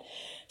 50%.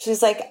 So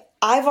he's like,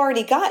 I've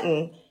already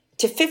gotten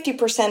to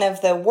 50%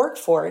 of the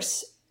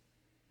workforce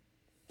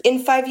in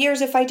 5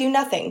 years if I do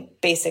nothing,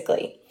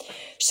 basically.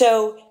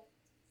 So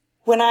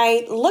when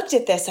I looked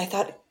at this, I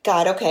thought,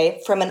 God,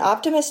 okay, from an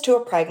optimist to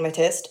a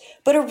pragmatist,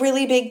 but a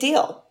really big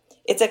deal.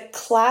 It's a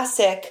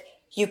classic,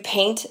 you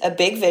paint a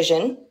big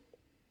vision,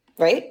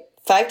 right?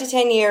 5 to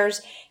 10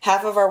 years,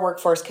 half of our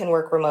workforce can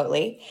work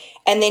remotely.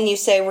 And then you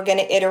say, we're going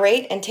to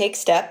iterate and take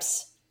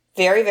steps,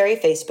 very, very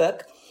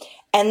Facebook.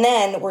 And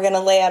then we're going to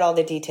lay out all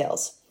the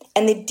details.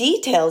 And the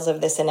details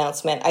of this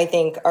announcement, I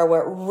think, are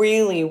what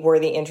really were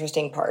the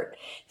interesting part,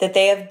 that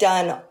they have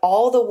done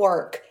all the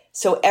work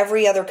so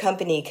every other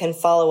company can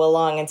follow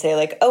along and say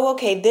like, oh,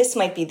 okay, this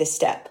might be the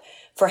step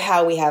for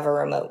how we have a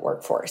remote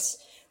workforce.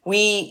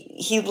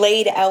 He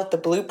laid out the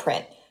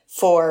blueprint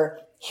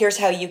for here's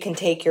how you can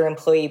take your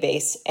employee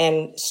base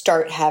and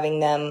start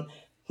having them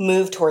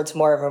move towards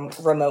more of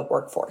a remote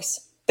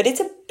workforce. But it's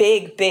a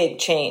big, big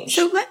change.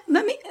 So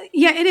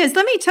it is.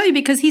 Let me tell you,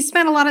 because he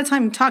spent a lot of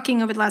time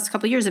talking over the last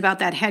couple of years about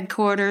that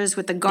headquarters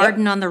with the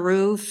garden on the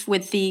roof,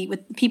 with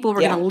people who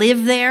were going to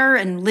live there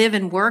and live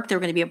and work. There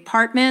were going to be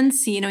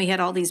apartments. He had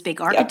all these big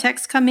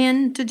architects come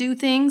in to do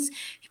things.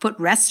 He put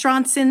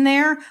restaurants in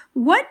there.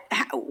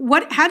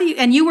 How do you,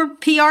 and you were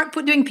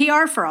doing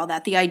PR for all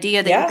that, the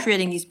idea that you're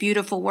creating these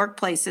beautiful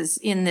workplaces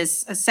in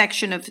this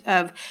section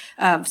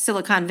of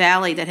Silicon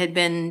Valley that had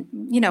been,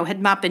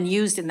 had not been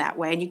used in that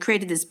way. And you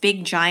created this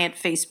big, giant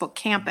Facebook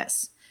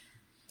campus.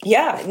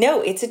 Yeah,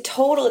 no, it's a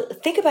total,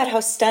 think about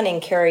how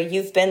stunning, Carrie,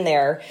 you've been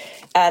there.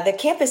 The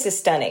campus is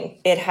stunning.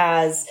 It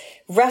has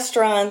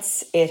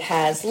restaurants, it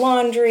has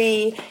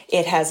laundry,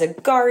 it has a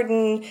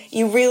garden.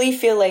 You really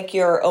feel like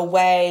you're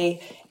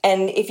away.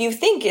 And if you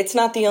think it's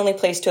not the only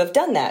place to have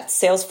done that,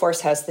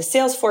 Salesforce has the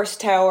Salesforce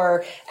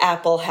Tower,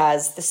 Apple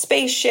has the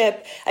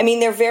spaceship. I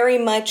mean, they're very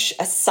much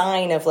a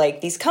sign of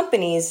like these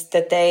companies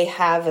that they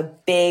have a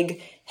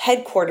big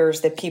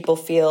headquarters that people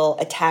feel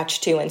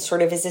attached to and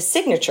sort of is a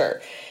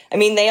signature. I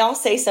mean, they all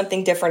say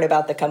something different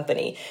about the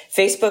company.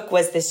 Facebook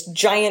was this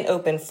giant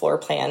open floor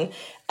plan.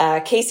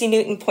 Casey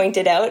Newton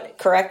pointed out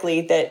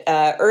correctly that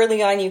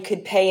early on you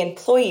could pay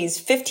employees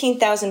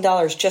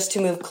 $15,000 just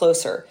to move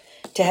closer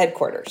to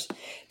headquarters.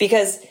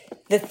 Because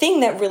the thing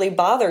that really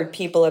bothered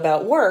people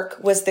about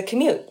work was the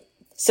commute.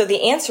 So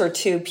the answer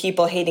to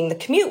people hating the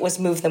commute was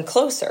move them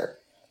closer.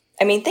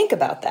 I mean, think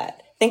about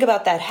that. Think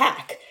about that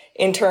hack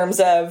in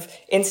terms of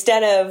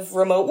instead of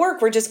remote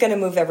work, we're just going to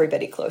move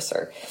everybody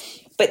closer.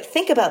 But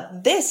think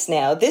about this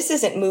now. This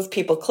isn't move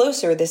people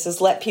closer. This is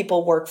let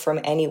people work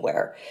from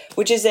anywhere,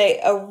 which is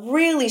a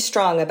really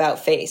strong about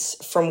face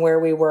from where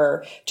we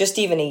were just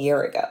even a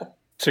year ago.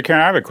 So,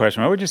 Karen, I have a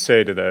question. What would you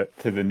say to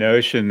the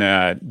notion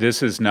that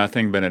this is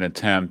nothing but an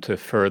attempt to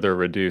further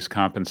reduce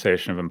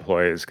compensation of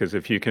employees? Because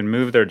if you can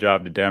move their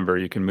job to Denver,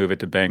 you can move it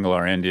to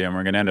Bangalore, India, and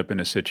we're going to end up in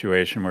a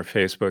situation where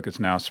Facebook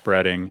is now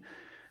spreading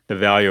the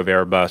value of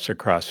Airbus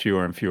across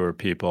fewer and fewer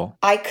people.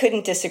 I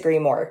couldn't disagree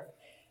more.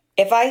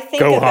 If I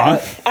think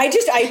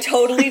I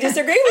totally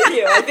disagree with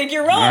you. I think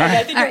you're wrong. Right.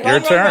 I think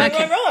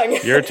you're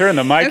wrong. Your turn.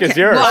 The mic is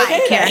yours.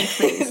 Why, Karen,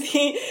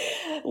 please?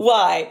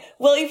 Why?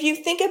 Well, if you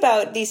think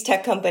about these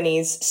tech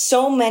companies,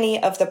 so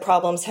many of the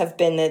problems have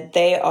been that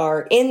they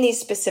are in these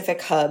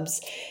specific hubs.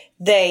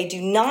 They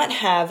do not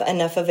have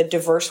enough of a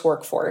diverse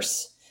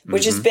workforce,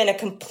 which has been a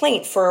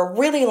complaint for a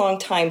really long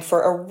time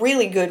for a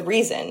really good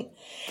reason.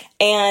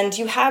 And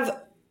you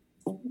have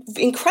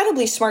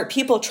incredibly smart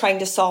people trying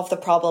to solve the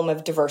problem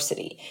of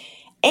diversity.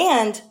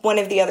 And one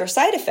of the other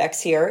side effects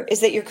here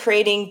is that you're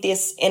creating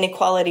this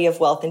inequality of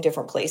wealth in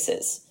different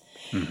places.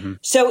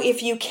 So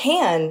if you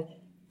can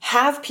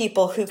have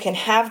people who can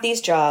have these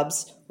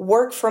jobs,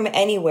 work from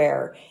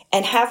anywhere,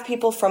 and have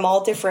people from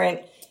all different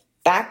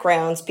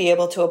backgrounds be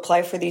able to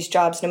apply for these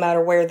jobs no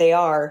matter where they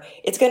are,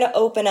 it's going to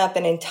open up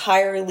an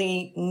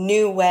entirely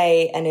new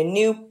way and a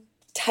new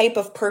type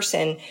of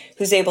person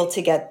who's able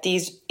to get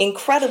these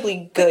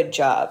incredibly good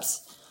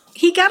jobs.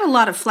 He got a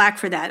lot of flack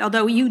for that,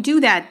 although you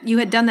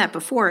had done that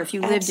before. If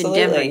you lived in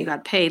Denver, you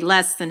got paid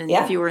less than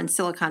if you were in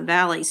Silicon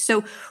Valley.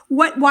 So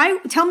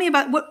tell me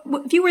about what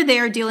if you were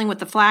there dealing with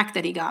the flack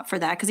that he got for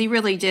that, because he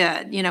really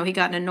did. You know, he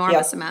got an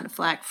enormous amount of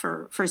flack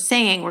for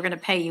saying we're going to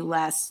pay you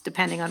less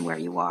depending on where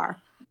you are.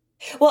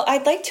 Well,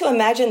 I'd like to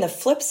imagine the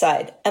flip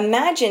side.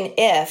 Imagine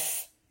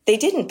if they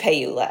didn't pay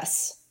you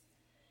less.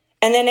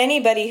 And then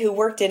anybody who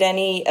worked at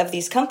any of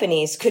these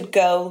companies could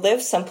go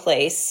live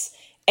someplace,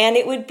 and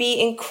it would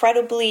be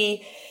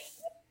incredibly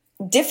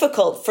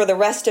difficult for the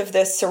rest of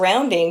the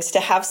surroundings to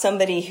have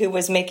somebody who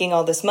was making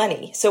all this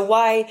money. So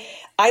why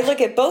I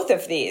look at both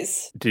of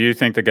these. Do you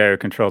think the guy who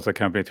controls the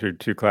company through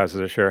 2 classes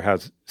of share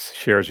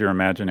shares your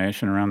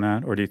imagination around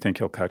that? Or do you think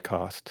he'll cut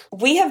costs?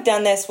 We have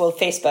done this. Well,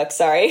 Facebook,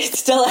 sorry,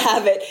 still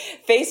have it.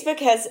 Facebook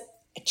has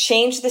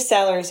changed the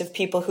salaries of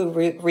people who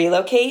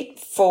relocate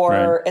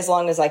for as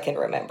long as I can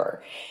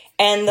remember.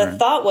 And the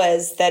thought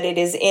was that it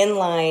is in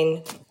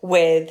line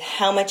with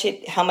how much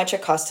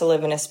it costs to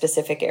live in a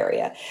specific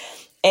area.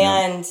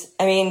 And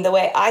I mean, the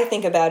way I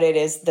think about it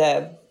is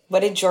what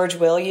did George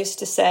Will used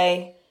to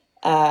say?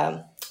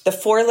 The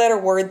 4-letter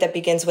word that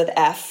begins with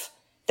F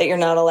that you're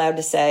not allowed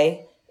to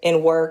say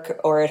in work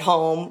or at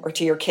home or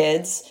to your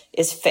kids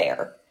is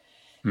fair.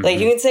 Like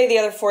you can say the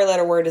other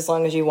 4-letter word as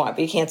long as you want,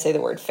 but you can't say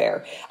the word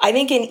fair. I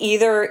think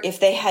if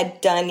they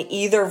had done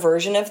either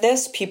version of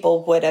this,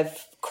 people would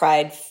have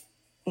cried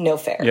no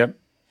fair. Yep.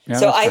 Yeah,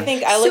 so I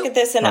think I look at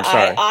this and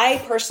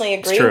I personally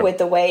agree with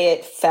the way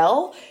it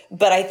fell,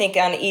 but I think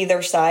on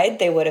either side,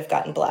 they would have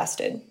gotten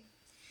blasted.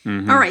 All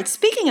right.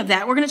 Speaking of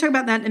that, we're going to talk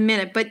about that in a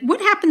minute. But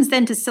what happens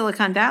then to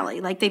Silicon Valley?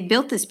 Like they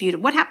built this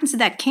beautiful. What happens to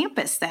that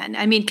campus then?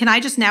 I mean, can I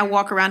just now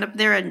walk around up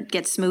there and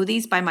get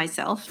smoothies by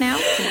myself now?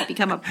 Can it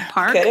become a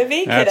park? Could it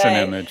be? That's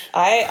an image.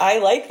 I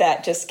like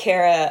that. Just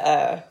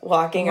Kara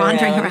wandering around.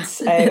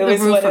 It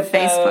was one of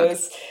Facebook.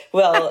 Those.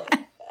 Well,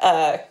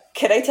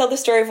 could I tell the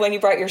story of when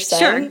you brought your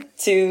son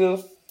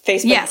to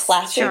Facebook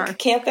Classic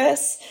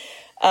campus?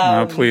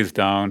 No, please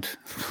don't.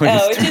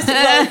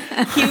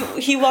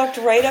 He walked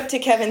right up to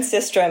Kevin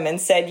Systrom and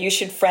said, "You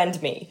should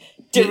friend me."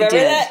 Do you remember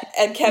that?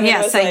 And Kevin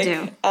was like,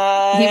 "Yes,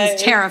 I do." He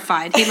was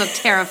terrified. He looked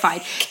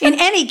terrified. In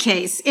any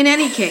case,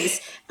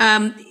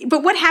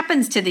 but what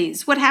happens to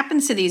these? What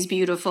happens to these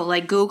beautiful?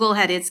 Like Google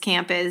had its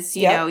campus.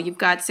 You know, you've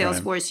got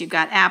Salesforce, you've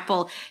got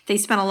Apple. They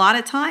spent a lot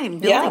of time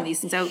building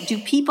these things. So, do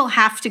people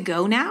have to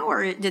go now,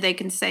 or do they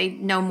can say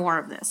no more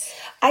of this?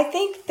 I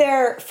think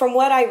from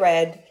what I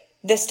read,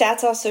 the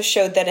stats also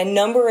showed that a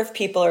number of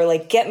people are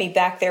like, "Get me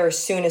back there as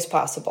soon as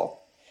possible."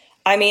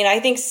 I mean,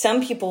 I think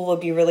some people will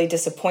be really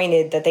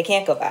disappointed that they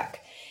can't go back.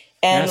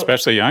 And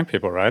especially young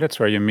people, right? It's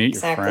where you meet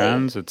your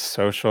friends. It's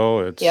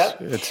social.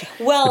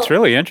 It's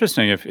really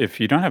interesting. If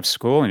you don't have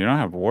school and you don't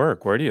have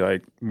work, where do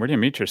you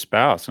meet your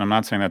spouse? And I'm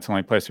not saying that's the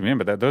only place to be in,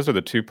 but those are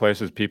the 2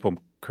 places people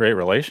create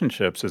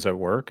relationships is at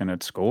work and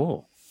at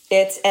school.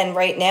 And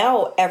right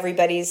now,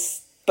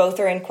 both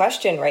are in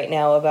question right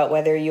now about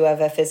whether you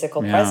have a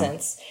physical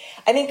presence.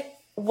 I think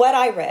what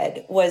I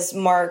read was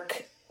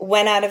Mark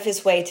went out of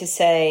his way to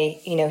say,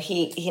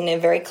 he in a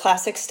very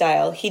classic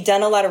style, he'd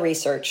done a lot of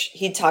research.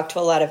 He'd talked to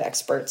a lot of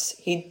experts.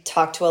 He'd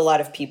talked to a lot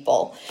of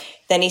people.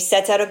 Then he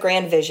sets out a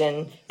grand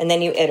vision, and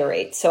then you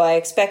iterate. So I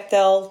expect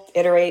they'll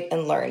iterate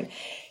and learn.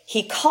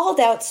 He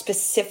called out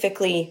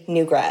specifically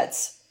new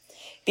grads,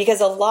 because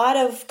a lot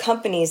of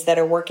companies that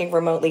are working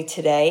remotely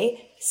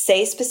today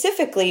say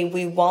specifically,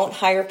 we won't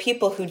hire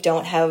people who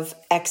don't have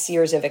X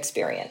years of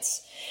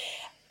experience.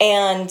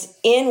 And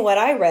in what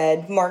I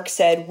read, Mark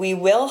said, we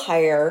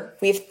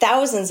have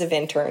thousands of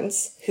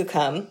interns who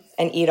come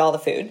and eat all the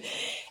food,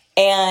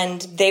 and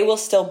they will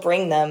still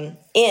bring them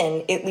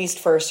in at least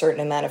for a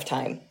certain amount of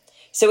time.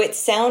 So it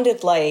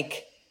sounded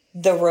like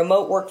the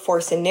remote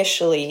workforce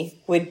initially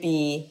would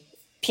be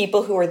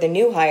people who are the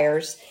new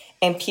hires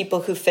and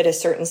people who fit a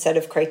certain set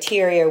of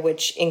criteria,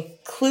 which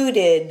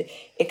included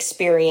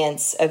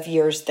experience of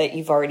years that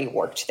you've already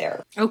worked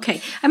there.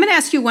 Okay. I'm going to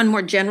ask you one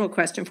more general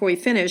question before we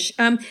finish.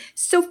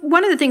 So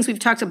one of the things we've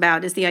talked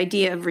about is the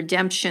idea of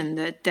redemption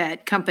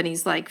that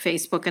companies like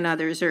Facebook and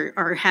others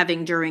are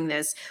having during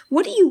this.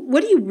 What do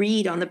you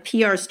read on the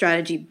PR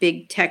strategy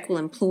big tech will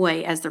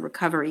employ as the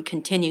recovery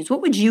continues? What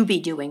would you be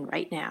doing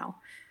right now?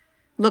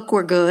 Look,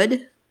 we're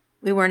good.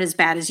 We weren't as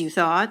bad as you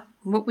thought.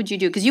 What would you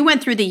do? Because you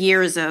went through the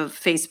years of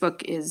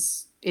Facebook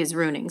is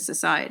ruining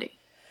society.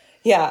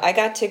 Yeah, I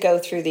got to go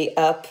through the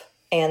up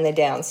and the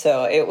down.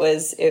 So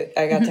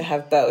I got to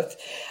have both.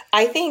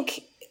 I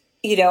think,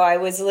 I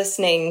was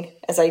listening,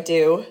 as I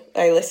do,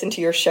 I listened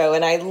to your show,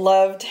 and I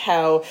loved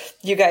how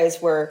you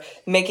guys were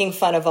making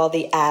fun of all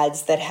the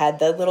ads that had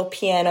the little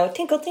piano,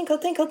 tinkle, tinkle,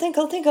 tinkle,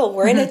 tinkle, tinkle.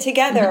 We're in it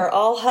together,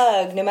 all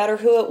hug, no matter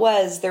who it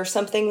was, there's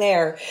something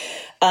there.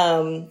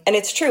 And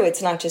it's true.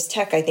 It's not just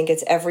tech. I think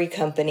it's every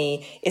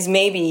company is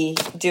maybe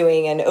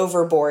doing an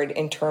overboard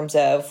in terms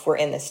of we're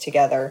in this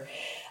together.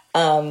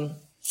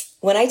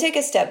 When I take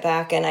a step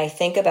back and I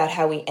think about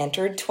how we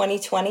entered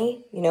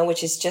 2020,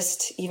 which is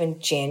just even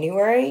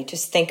January,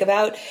 just think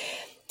about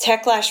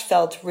Techlash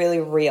felt really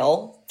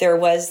real. There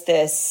was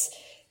this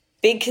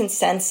big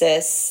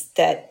consensus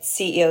that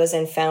CEOs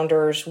and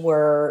founders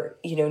were,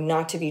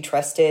 not to be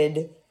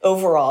trusted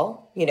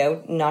overall,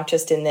 not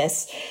just in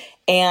this.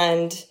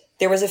 And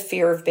there was a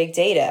fear of big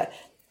data.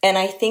 And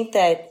I think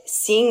that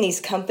seeing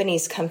these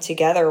companies come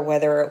together,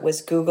 whether it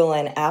was Google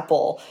and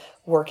Apple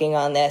working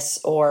on this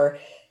or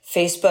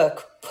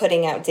Facebook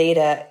putting out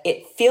data,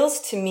 it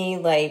feels to me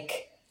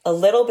like a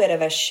little bit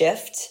of a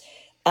shift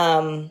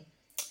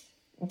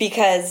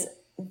because,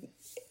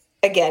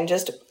 again,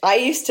 I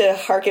used to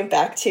hearken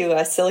back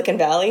to Silicon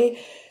Valley.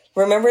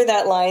 Remember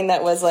that line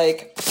that was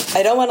like,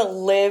 I don't want to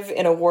live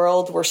in a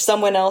world where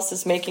someone else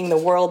is making the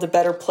world a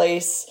better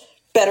place,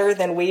 better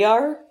than we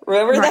are.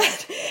 Remember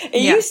that?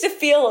 It used to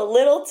feel a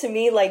little to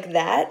me like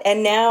that.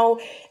 And now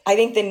I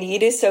think the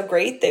need is so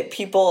great that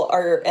people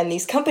and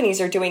these companies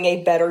are doing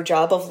a better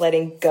job of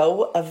letting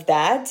go of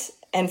that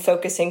and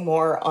focusing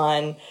more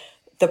on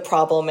the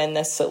problem and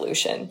the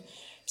solution.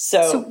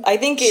 So I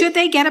think should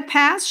they get a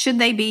pass? Should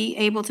they be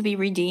able to be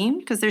redeemed?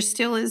 Because there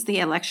still is the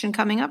election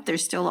coming up.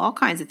 There's still all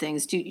kinds of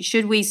things.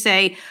 Should we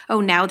say, oh,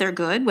 now they're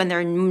good when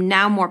they're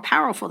now more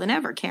powerful than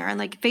ever, Karen?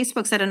 Like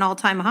Facebook's at an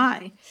all-time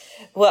high.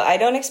 Well, I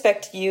don't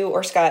expect you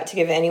or Scott to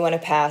give anyone a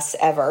pass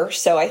ever.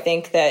 So I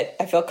think that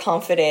I feel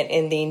confident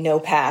in the no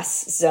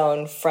pass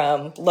zone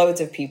from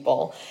loads of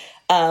people.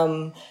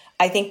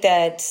 I think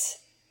that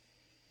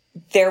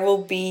there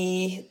will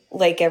be,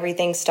 like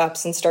everything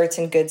stops and starts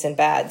in goods and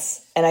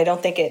bads. And I don't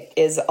think it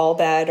is all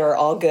bad or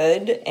all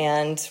good.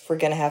 And we're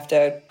going to have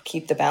to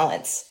keep the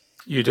balance.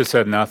 You just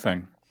said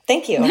nothing.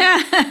 Thank you.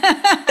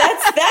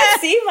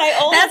 See, my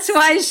old. That's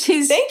why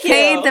she's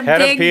paid the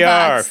Head big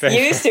bucks.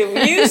 Used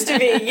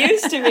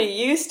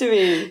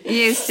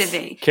to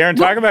be. Karen,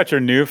 talk about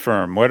your new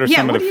firm. What are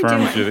some of the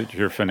firms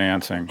you're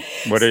financing?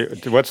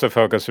 What's the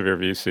focus of your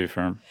VC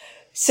firm?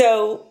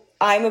 So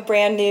I'm a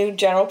brand new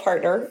general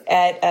partner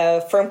at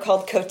a firm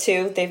called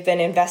Co2. They've been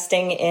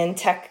investing in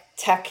tech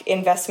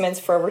investments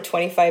for over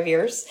 25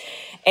 years,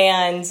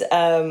 and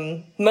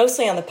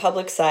mostly on the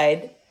public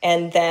side.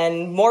 And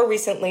then more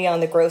recently on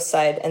the growth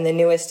side, and the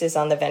newest is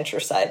on the venture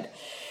side.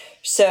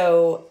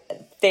 So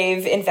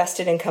they've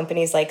invested in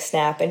companies like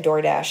Snap and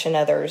DoorDash and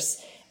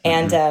others.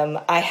 And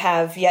I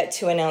have yet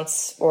to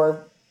announce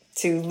or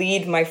to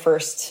lead my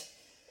first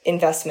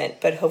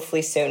investment, but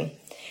hopefully soon.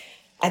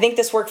 I think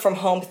this work from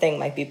home thing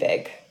might be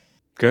big.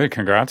 Good.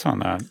 Congrats on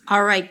that.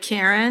 All right,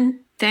 Karen.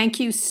 Thank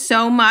you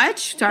so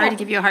much. Sorry to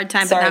give you a hard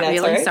time, but not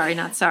really. Sorry,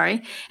 not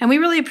sorry. And we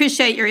really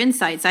appreciate your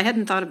insights. I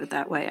hadn't thought of it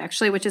that way,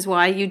 actually, which is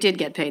why you did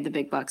get paid the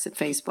big bucks at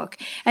Facebook.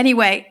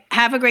 Anyway,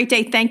 have a great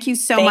day. Thank you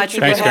so much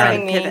for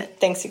having me.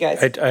 Thanks, you guys.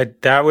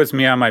 That was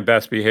me on my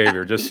best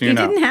behavior, just so you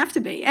know. You didn't have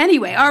to be.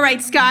 Anyway, all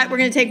right, Scott, we're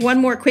going to take one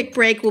more quick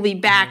break. We'll be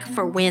back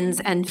for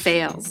wins and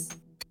fails.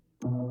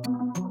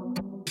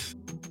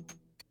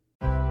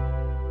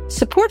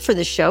 Support for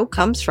this show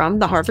comes from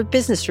the Harvard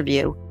Business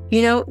Review.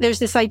 You know, there's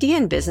this idea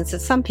in business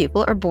that some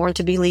people are born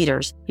to be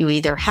leaders. You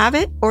either have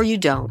it or you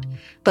don't.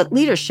 But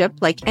leadership,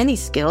 like any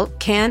skill,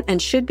 can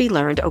and should be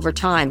learned over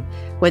time.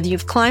 Whether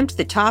you've climbed to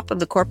the top of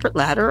the corporate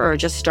ladder or are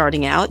just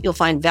starting out, you'll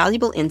find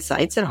valuable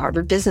insights at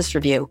Harvard Business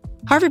Review.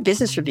 Harvard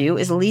Business Review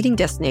is a leading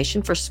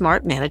destination for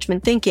smart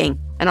management thinking.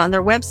 And on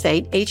their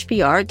website,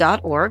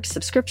 hbr.org,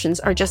 subscriptions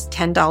are just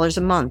 $10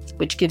 a month,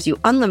 which gives you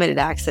unlimited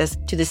access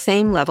to the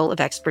same level of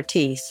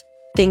expertise.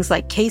 Things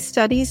like case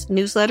studies,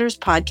 newsletters,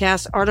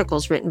 podcasts,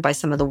 articles written by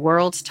some of the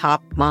world's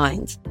top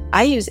minds.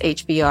 I use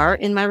HBR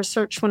in my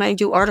research when I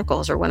do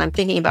articles or when I'm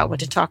thinking about what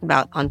to talk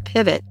about on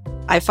Pivot.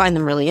 I find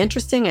them really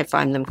interesting. I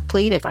find them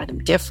complete. I find them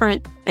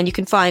different. And you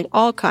can find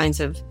all kinds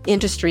of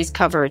industries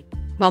covered.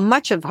 While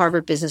much of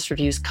Harvard Business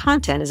Review's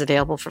content is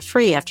available for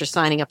free after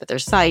signing up at their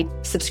site,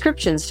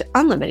 subscriptions to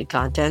unlimited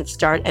content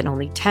start at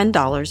only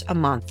 $10 a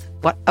month.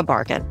 What a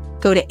bargain.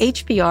 Go to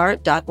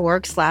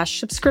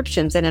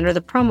hbr.org/subscriptions and enter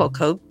the promo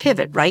code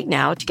PIVOT right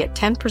now to get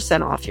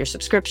 10% off your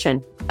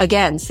subscription.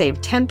 Again,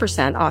 save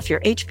 10% off your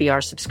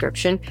HBR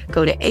subscription.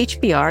 Go to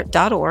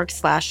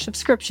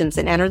hbr.org/subscriptions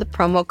and enter the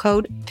promo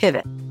code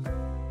PIVOT.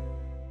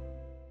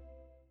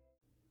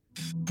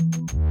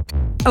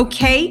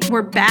 Okay,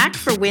 we're back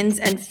for wins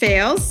and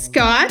fails.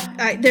 Scott,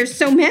 there's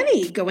so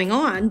many going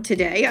on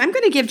today. I'm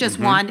going to give just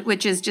one,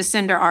 which is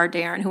Jacinda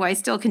Ardern, who I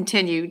still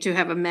continue to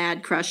have a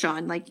mad crush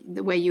on, like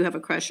the way you have a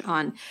crush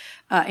on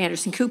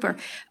Anderson Cooper.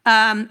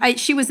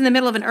 She was in the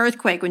middle of an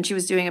earthquake when she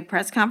was doing a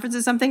press conference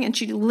or something, and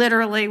she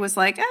literally was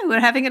like, oh, we're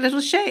having a little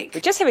shake.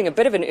 We're just having a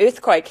bit of an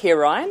earthquake here,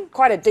 Ryan.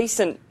 Quite a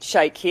decent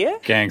shake here.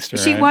 Gangster,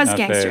 She right? was Not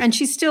gangster, fake. and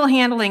she's still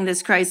handling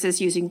this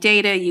crisis using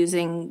data,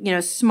 using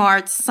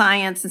smart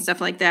science and stuff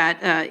like that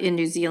in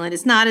New Zealand.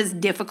 It's not as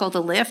difficult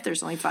to lift.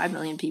 There's only 5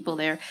 million people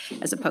there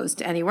as opposed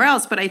to anywhere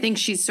else, but I think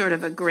she's sort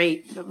of a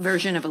great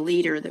version of a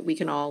leader that we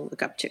can all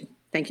look up to.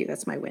 Thank you.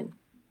 That's my win.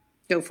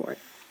 Go for it.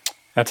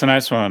 That's a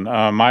nice one.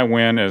 My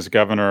win is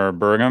Governor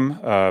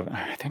Burgum.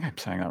 I think I'm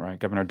saying that right.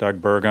 Governor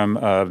Doug Burgum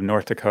of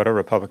North Dakota,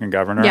 Republican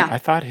governor. Yeah. I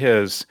thought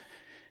his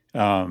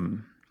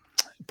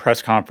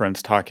press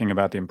conference talking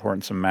about the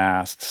importance of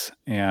masks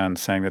and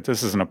saying that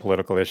this isn't a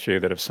political issue,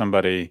 that if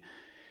somebody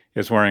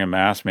is wearing a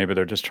mask, maybe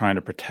they're just trying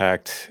to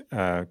protect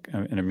an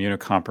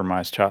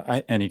immunocompromised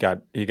child. And he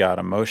got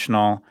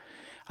emotional.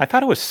 I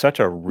thought it was such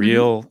a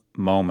real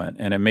moment,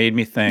 and it made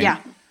me think,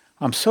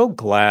 I'm so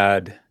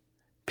glad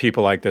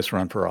people like this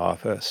run for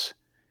office.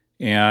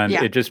 And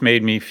it just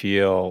made me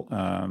feel,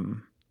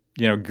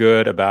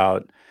 good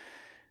about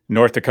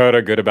North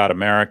Dakota, good about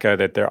America,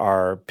 that there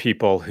are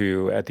people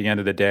who, at the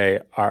end of the day,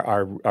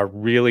 are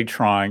really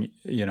trying,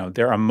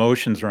 their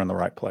emotions are in the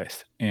right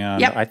place.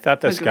 And I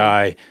thought this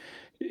guy,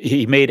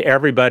 he made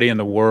everybody in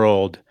the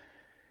world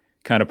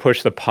kind of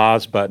push the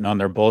pause button on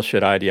their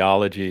bullshit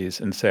ideologies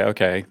and say,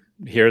 okay,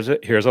 here's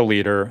a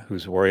leader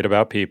who's worried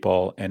about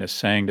people and is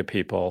saying to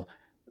people,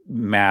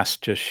 masks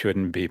just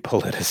shouldn't be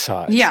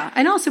politicized. Yeah,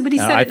 and also, but he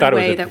said it in a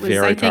way that was,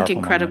 I think, powerful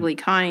incredibly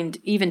kind,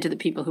 even to the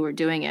people who were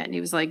doing it. And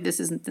he was like, this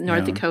isn't the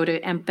North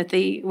Dakota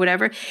empathy,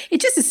 whatever. It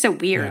just is so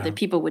weird that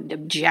people would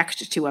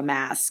object to a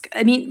mask.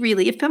 I mean,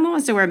 really, if someone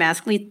wants to wear a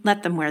mask,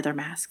 let them wear their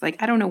mask.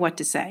 Like, I don't know what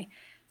to say.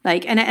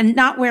 Like, and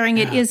not wearing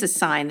it is a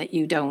sign that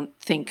you don't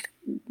think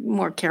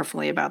more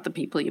carefully about the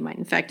people you might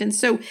infect. And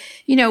so,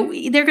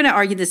 they're going to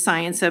argue the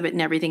science of it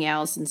and everything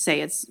else and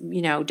say it's,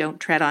 don't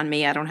tread on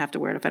me. I don't have to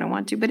wear it if I don't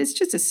want to. But it's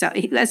just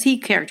as he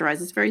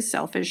characterizes, very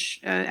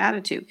selfish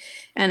attitude.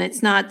 And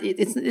it's not.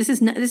 This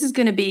is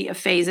going to be a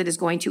phase that is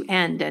going to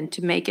end. And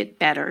to make it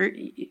better,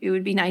 it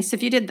would be nice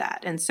if you did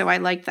that. And so I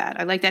like that.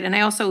 And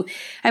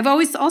I've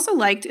always also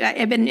liked.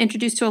 I've been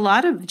introduced to a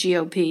lot of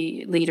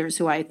GOP leaders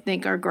who I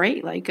think are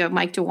great, like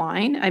Mike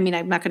DeWine. I mean,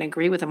 I'm not going to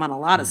agree with him on a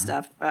lot of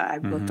stuff.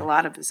 I've looked a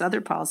lot of his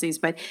other policies,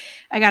 but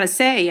I got to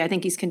say, I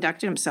think he's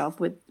conducted himself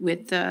with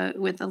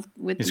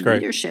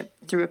leadership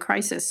through a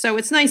crisis. So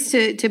it's nice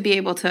to be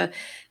able to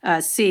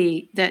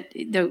see that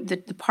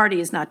the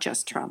party is not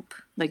just Trump.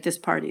 Like, this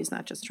party is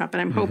not just Trump,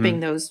 and I'm hoping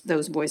those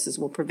voices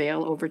will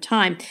prevail over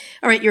time.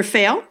 All right, your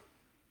fail.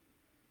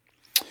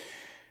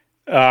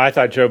 I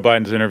thought Joe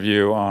Biden's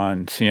interview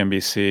on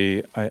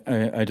CNBC.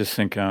 I just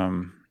think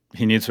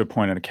he needs to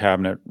appoint a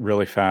cabinet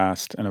really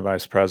fast and a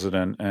vice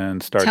president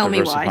and start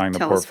diversifying the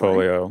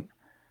portfolio.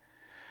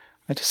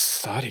 I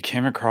just thought he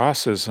came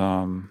across as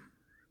a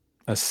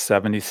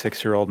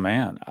 76-year-old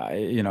man.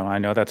 I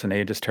know that's an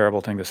ageist, terrible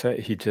thing to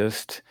say.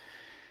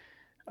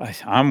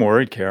 I'm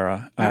worried,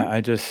 Kara.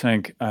 I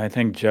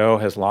think Joe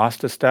has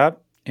lost a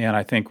step, and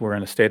I think we're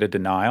in a state of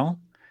denial.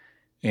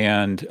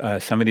 And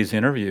some of these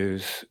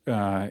interviews,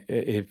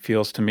 it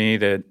feels to me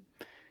that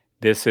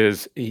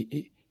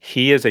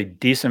he is a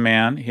decent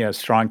man. He has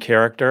strong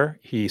character.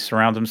 He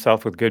surrounds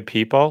himself with good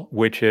people,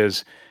 which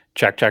is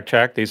check, check,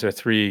 check. These are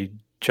 3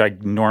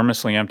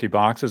 ginormously empty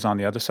boxes on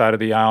the other side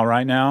of the aisle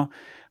right now.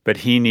 But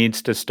he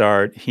needs to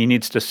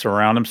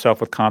surround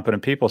himself with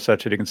competent people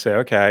such that he can say,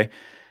 okay,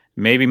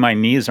 maybe my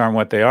knees aren't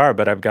what they are,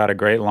 but I've got a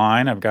great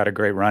line, I've got a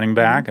great running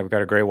back, I've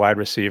got a great wide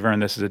receiver, and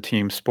this is a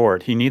team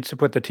sport. He needs to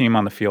put the team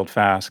on the field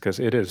fast because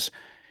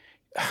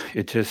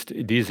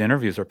these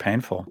interviews are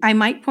painful. I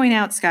might point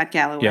out Scott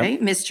Galloway,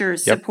 Mr.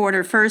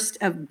 Supporter first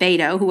of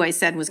Beto, who I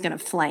said was going to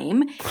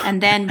flame,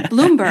 and then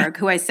Bloomberg,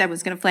 who I said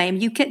was going to flame.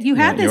 You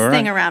had this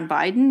thing around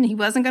Biden. He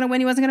wasn't going to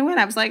win.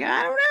 I was like,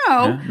 I don't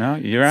know. No,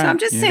 you're right. So I'm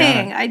just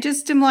saying, I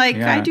just am like,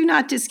 I do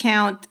not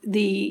discount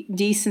the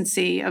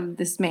decency of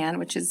this man,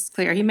 which is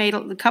clear. He made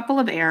a couple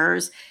of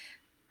errors.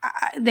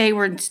 They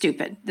were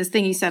stupid. This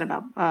thing he said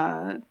about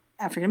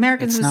African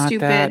Americans was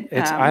stupid.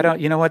 I don't.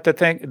 You know what the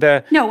thing?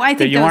 I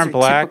think you aren't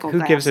black.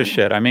 Who gives a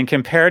shit? I mean,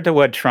 compared to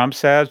what Trump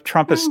says,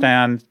 Trump is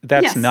stand.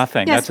 That's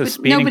nothing. Yes, that's a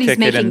speeding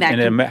ticket in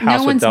a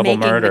house with double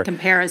murder. No one's making the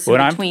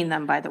comparison between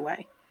them, by the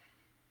way.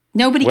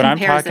 Nobody what I'm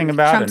compares talking them.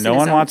 about, Trump's and no in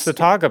his one own wants to sphere.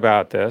 talk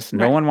about this.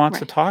 No Right, one wants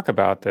right. to talk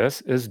about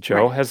this. Is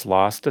Joe Right. has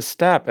lost a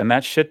step, and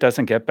that shit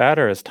doesn't get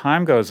better as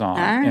time goes on.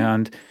 All right.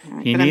 And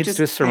he But needs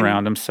to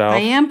surround himself. I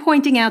am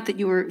pointing out that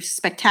you were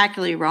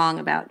spectacularly wrong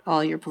about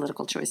all your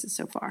political choices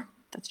so far.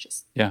 That's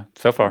just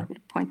so far.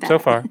 Point that so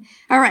out. far.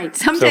 All right.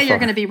 Someday So you're far.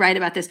 going to be right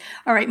about this.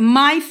 All right.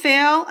 My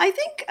fail. I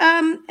think,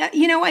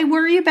 I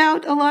worry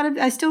about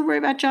I still worry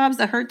about jobs.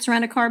 The Hertz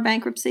Rent-A-Car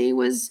bankruptcy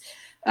was,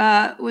 they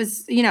of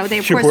You're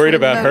course worried were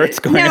about loaded. Hertz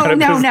going out of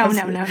business?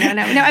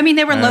 No. I mean,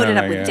 they were loaded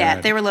up my with debt.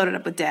 God. They were loaded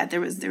up with debt.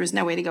 There was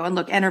no way to go. And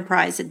look,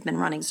 Enterprise had been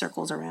running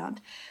circles around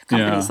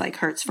companies like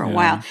Hertz for a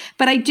while.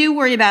 But I do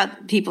worry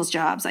about people's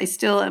jobs. I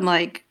still am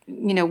like,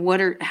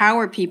 how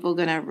are people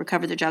going to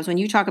recover their jobs? When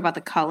you talk about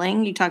the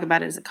culling, you talk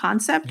about it as a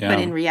concept, but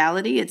in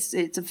reality,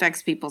 it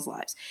affects people's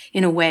lives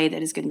in a way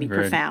that is going to be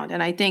profound.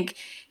 And I think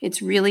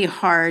it's really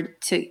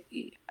hard to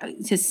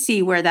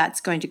see where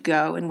that's going to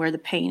go and where the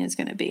pain is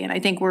going to be. And I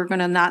think we're going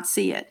to not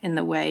see it in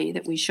the way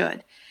that we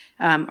should,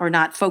 or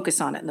not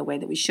focus on it in the way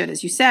that we should.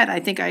 As you said, I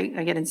think I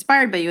get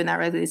inspired by you in that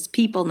regard. It's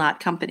people,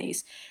 not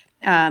companies.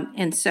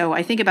 And so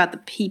I think about the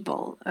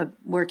people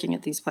working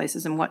at these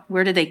places and what's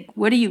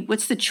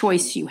the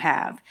choice you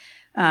have?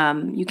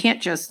 You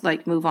can't just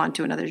move on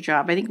to another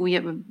job. I think we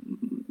have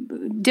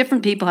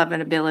different people have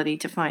an ability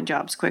to find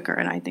jobs quicker.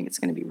 And I think it's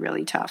going to be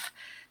really tough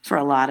for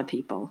a lot of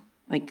people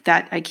like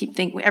that. I keep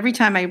thinking every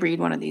time I read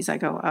one of these, I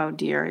go, oh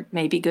dear, it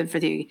may be good for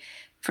the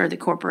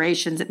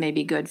corporations. It may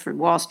be good for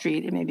Wall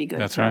Street. It may be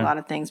good for a lot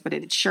of things, but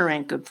it sure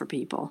ain't good for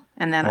people.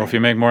 And then, if you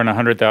make more than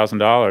 $100,000,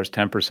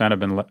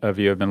 10% of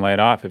you have been laid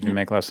off. If you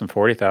make less than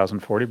 $40,000,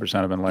 40%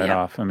 have been laid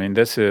off. I mean,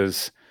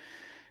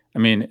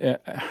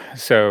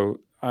 so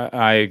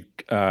I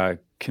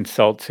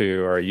consult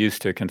to, or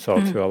used to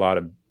consult to a lot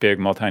of big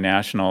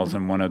multinationals,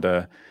 and one of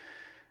the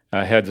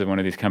heads of one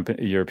of these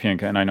European,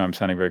 and I know I'm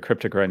sounding very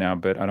cryptic right now,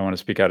 but I don't want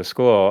to speak out of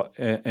school,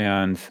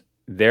 and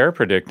they're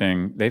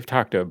predicting, they've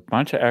talked to a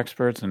bunch of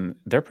experts, and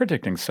they're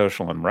predicting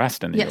social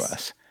unrest in the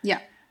U.S. Yeah.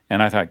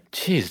 And I thought,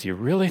 geez, do you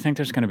really think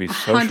there's going to be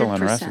social 100%.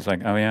 unrest? It's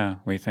like, oh yeah,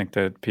 we think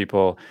that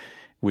people,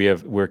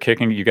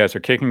 you guys are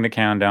kicking the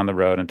can down the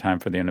road in time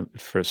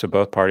so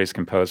both parties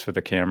can pose for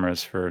the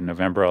cameras for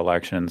November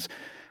elections.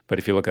 But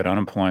if you look at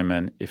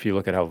unemployment, if you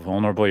look at how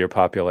vulnerable your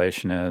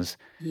population is,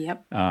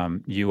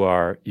 you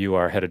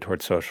are headed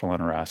towards social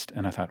unrest.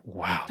 And I thought,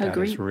 wow, that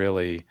is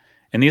really.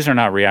 And these are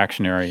not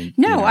reactionary.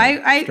 No,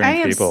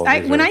 people.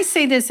 When I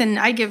say this, and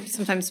I give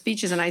sometimes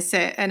speeches, and I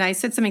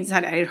said something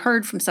that I had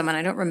heard from someone,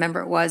 I don't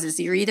remember what it was, is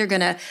you're either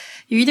gonna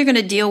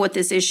deal with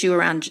this issue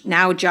around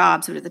now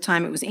jobs, but at the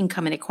time it was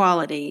income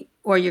inequality,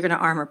 or you're gonna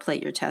armor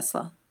plate your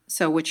Tesla.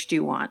 So which do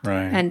you want?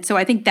 Right. And so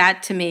I think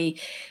that, to me,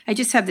 I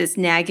just have this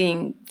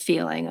nagging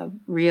feeling of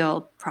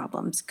real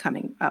problems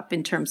coming up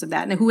in terms of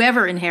that. And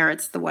whoever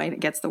inherits the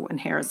White House,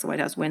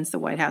 wins the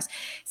White House,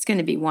 it's going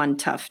to be one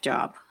tough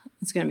job.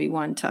 It's going to be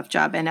one tough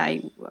job. And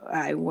I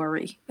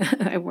worry.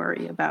 I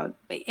worry about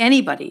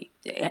anybody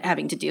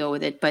having to deal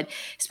with it, but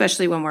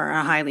especially when we're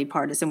highly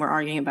partisan, we're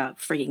arguing about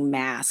freaking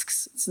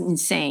masks. It's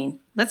insane.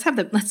 Let's have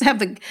the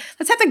governors.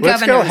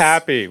 Let's go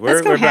happy.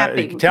 Let's go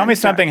happy. Tell me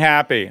something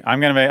happy. I'm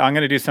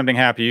gonna do something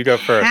happy. You go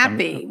first.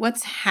 Happy.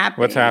 What's happy?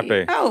 What's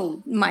happy?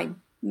 Oh,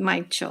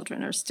 my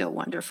children are still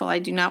wonderful. I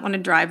do not want to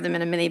drive them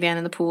in a minivan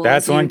in the pool.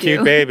 That's one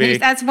cute baby.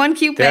 That's one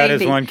cute baby.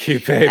 That is one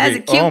cute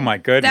baby. Oh my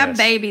goodness. That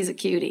baby's a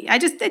cutie.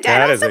 And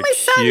also my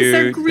sons,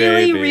 they're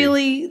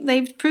really,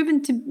 they've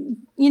proven to,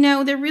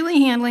 they're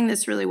really handling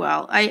this really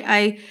well.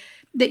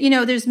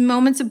 There's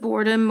moments of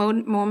boredom,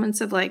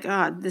 moments of like,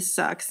 this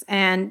sucks.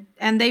 And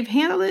they've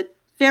handled it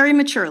very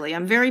maturely.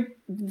 I'm very,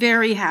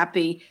 very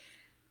happy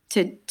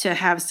to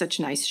have such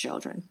nice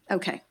children.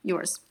 Okay,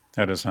 yours.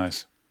 That is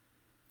nice.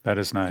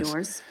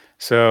 Yours.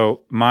 So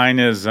mine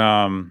is,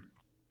 I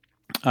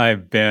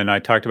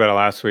talked about it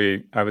last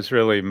week. I was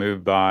really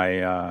moved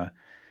by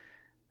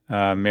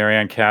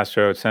Marianne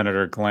Castro,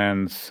 Senator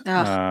Glenn's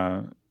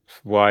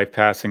wife,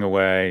 passing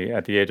away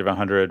at the age of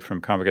 100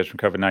 from complications from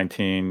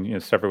COVID-19,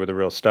 suffered with a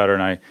real stutter.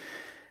 And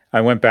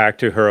I went back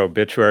to her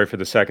obituary for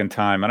the second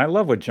time. And I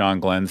love what John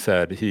Glenn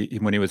said.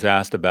 When he was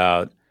asked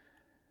about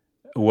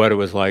what it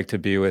was like to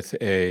be with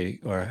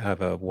or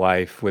have a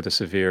wife with a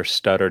severe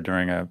stutter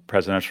during a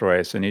presidential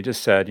race. And he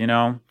just said,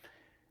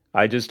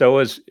 I just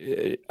always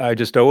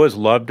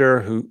loved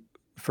her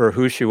for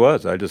who she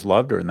was. I just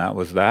loved her, and that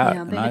was that.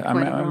 Yeah, and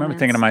I remember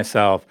thinking to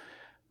myself,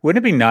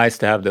 wouldn't it be nice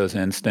to have those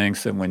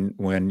instincts that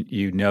when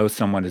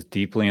someone is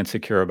deeply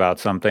insecure about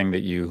something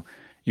that you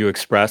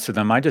express to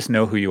them, I just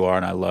know who you are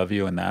and I love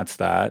you, and that's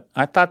that.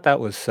 I thought that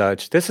was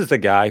this is the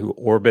guy who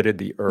orbited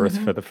the earth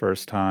for the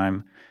first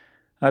time.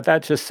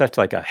 That's just such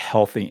like a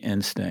healthy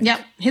instinct.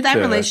 Yeah, that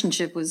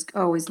relationship was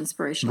always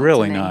inspirational.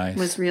 Really to me. nice.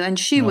 Was real, and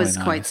she was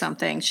quite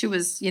something. She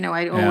was,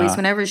 I always,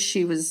 whenever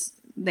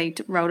they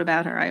wrote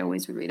about her, I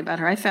always would read about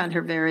her. I found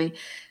her very.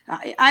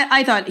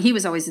 I thought he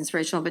was always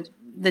inspirational, but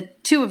the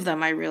two of them,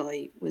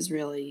 was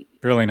really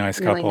nice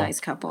couple. Really nice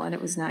couple, and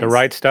it was nice. The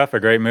Right Stuff, a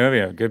great movie,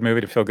 a good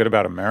movie to feel good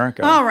about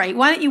America. All right,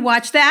 why don't you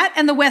watch that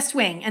and The West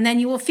Wing, and then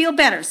you will feel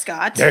better,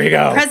 Scott. There you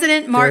go.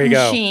 President Martin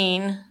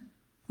Sheen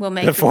will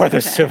make before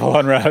the civil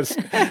unrest.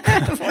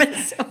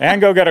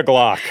 And go get a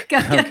Glock.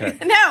 Okay.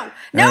 No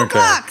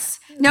Glocks.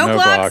 No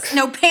Glocks,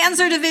 no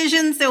Panzer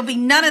divisions. There'll be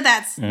none of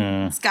that,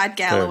 Scott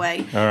Galloway.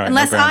 All right,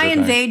 unless no I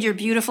invade your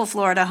beautiful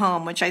Florida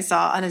home, which I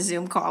saw on a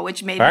Zoom call,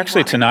 which made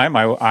Actually, tonight,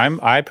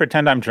 I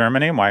pretend I'm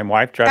Germany. My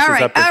wife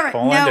dresses up as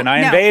Poland, and I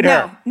invade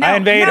her. I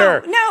invade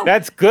her. No.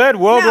 That's good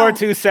World War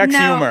II sex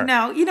humor.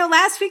 No. You know,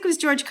 last week was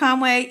George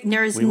Conway.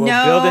 There's we will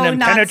build an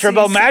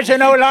impenetrable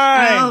Maginot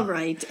Line. All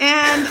right.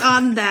 And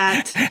on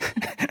that,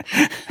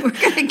 we're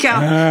going to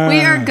go.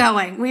 We are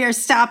going. We are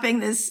stopping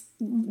this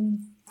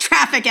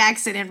traffic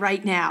accident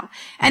right now.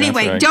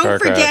 Anyway, right. Don't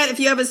forget, if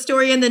you have a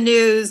story in the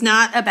news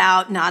not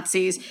about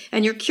Nazis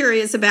and you're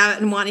curious about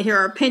it and want to hear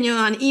our opinion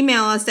on,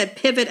 email us at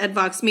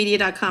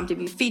pivot@voxmedia.com to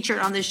be featured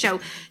on the show.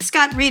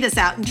 Scott, read us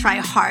out and try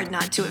hard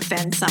not to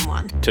offend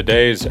someone.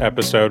 Today's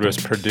episode was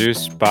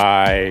produced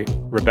by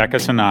Rebecca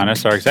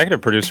Sananis. Our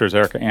executive producer is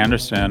Erica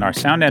Anderson. Our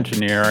sound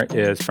engineer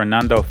is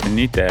Fernando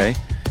Finite.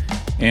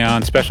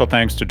 And special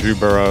thanks to Drew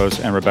Burrows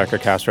and Rebecca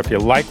Castro. If you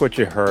like what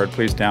you heard,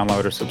 please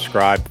download or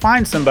subscribe.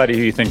 Find somebody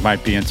who you think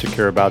might be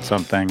insecure about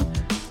something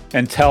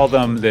and tell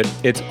them that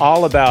it's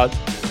all about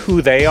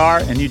who they are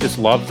and you just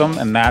love them,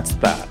 and that's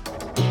that.